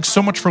 Thanks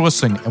so much for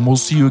listening, and we'll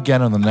see you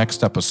again on the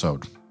next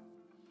episode.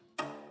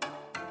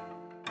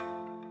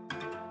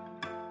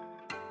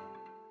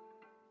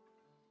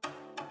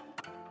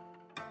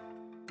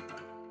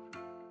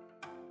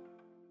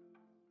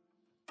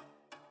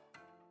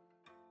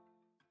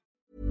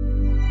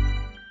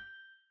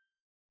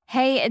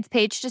 Hey, it's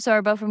Paige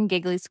DeSorbo from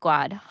Giggly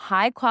Squad.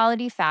 High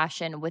quality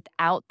fashion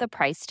without the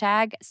price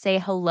tag. Say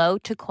hello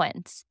to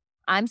Quince.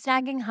 I'm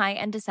snagging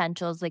high-end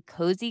essentials like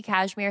cozy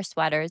cashmere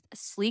sweaters,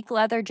 sleek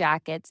leather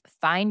jackets,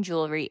 fine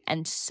jewelry,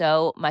 and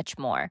so much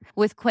more.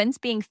 With Quince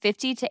being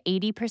 50 to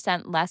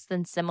 80% less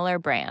than similar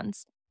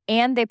brands.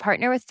 And they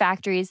partner with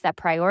factories that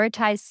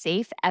prioritize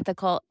safe,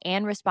 ethical,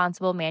 and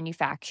responsible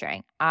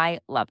manufacturing. I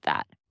love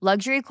that.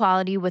 Luxury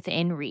quality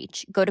within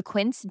reach. Go to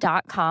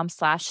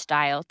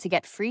quince.com/style to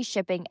get free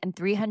shipping and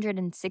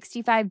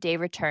 365-day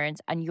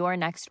returns on your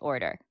next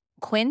order.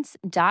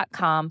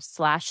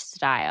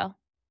 Quince.com/style.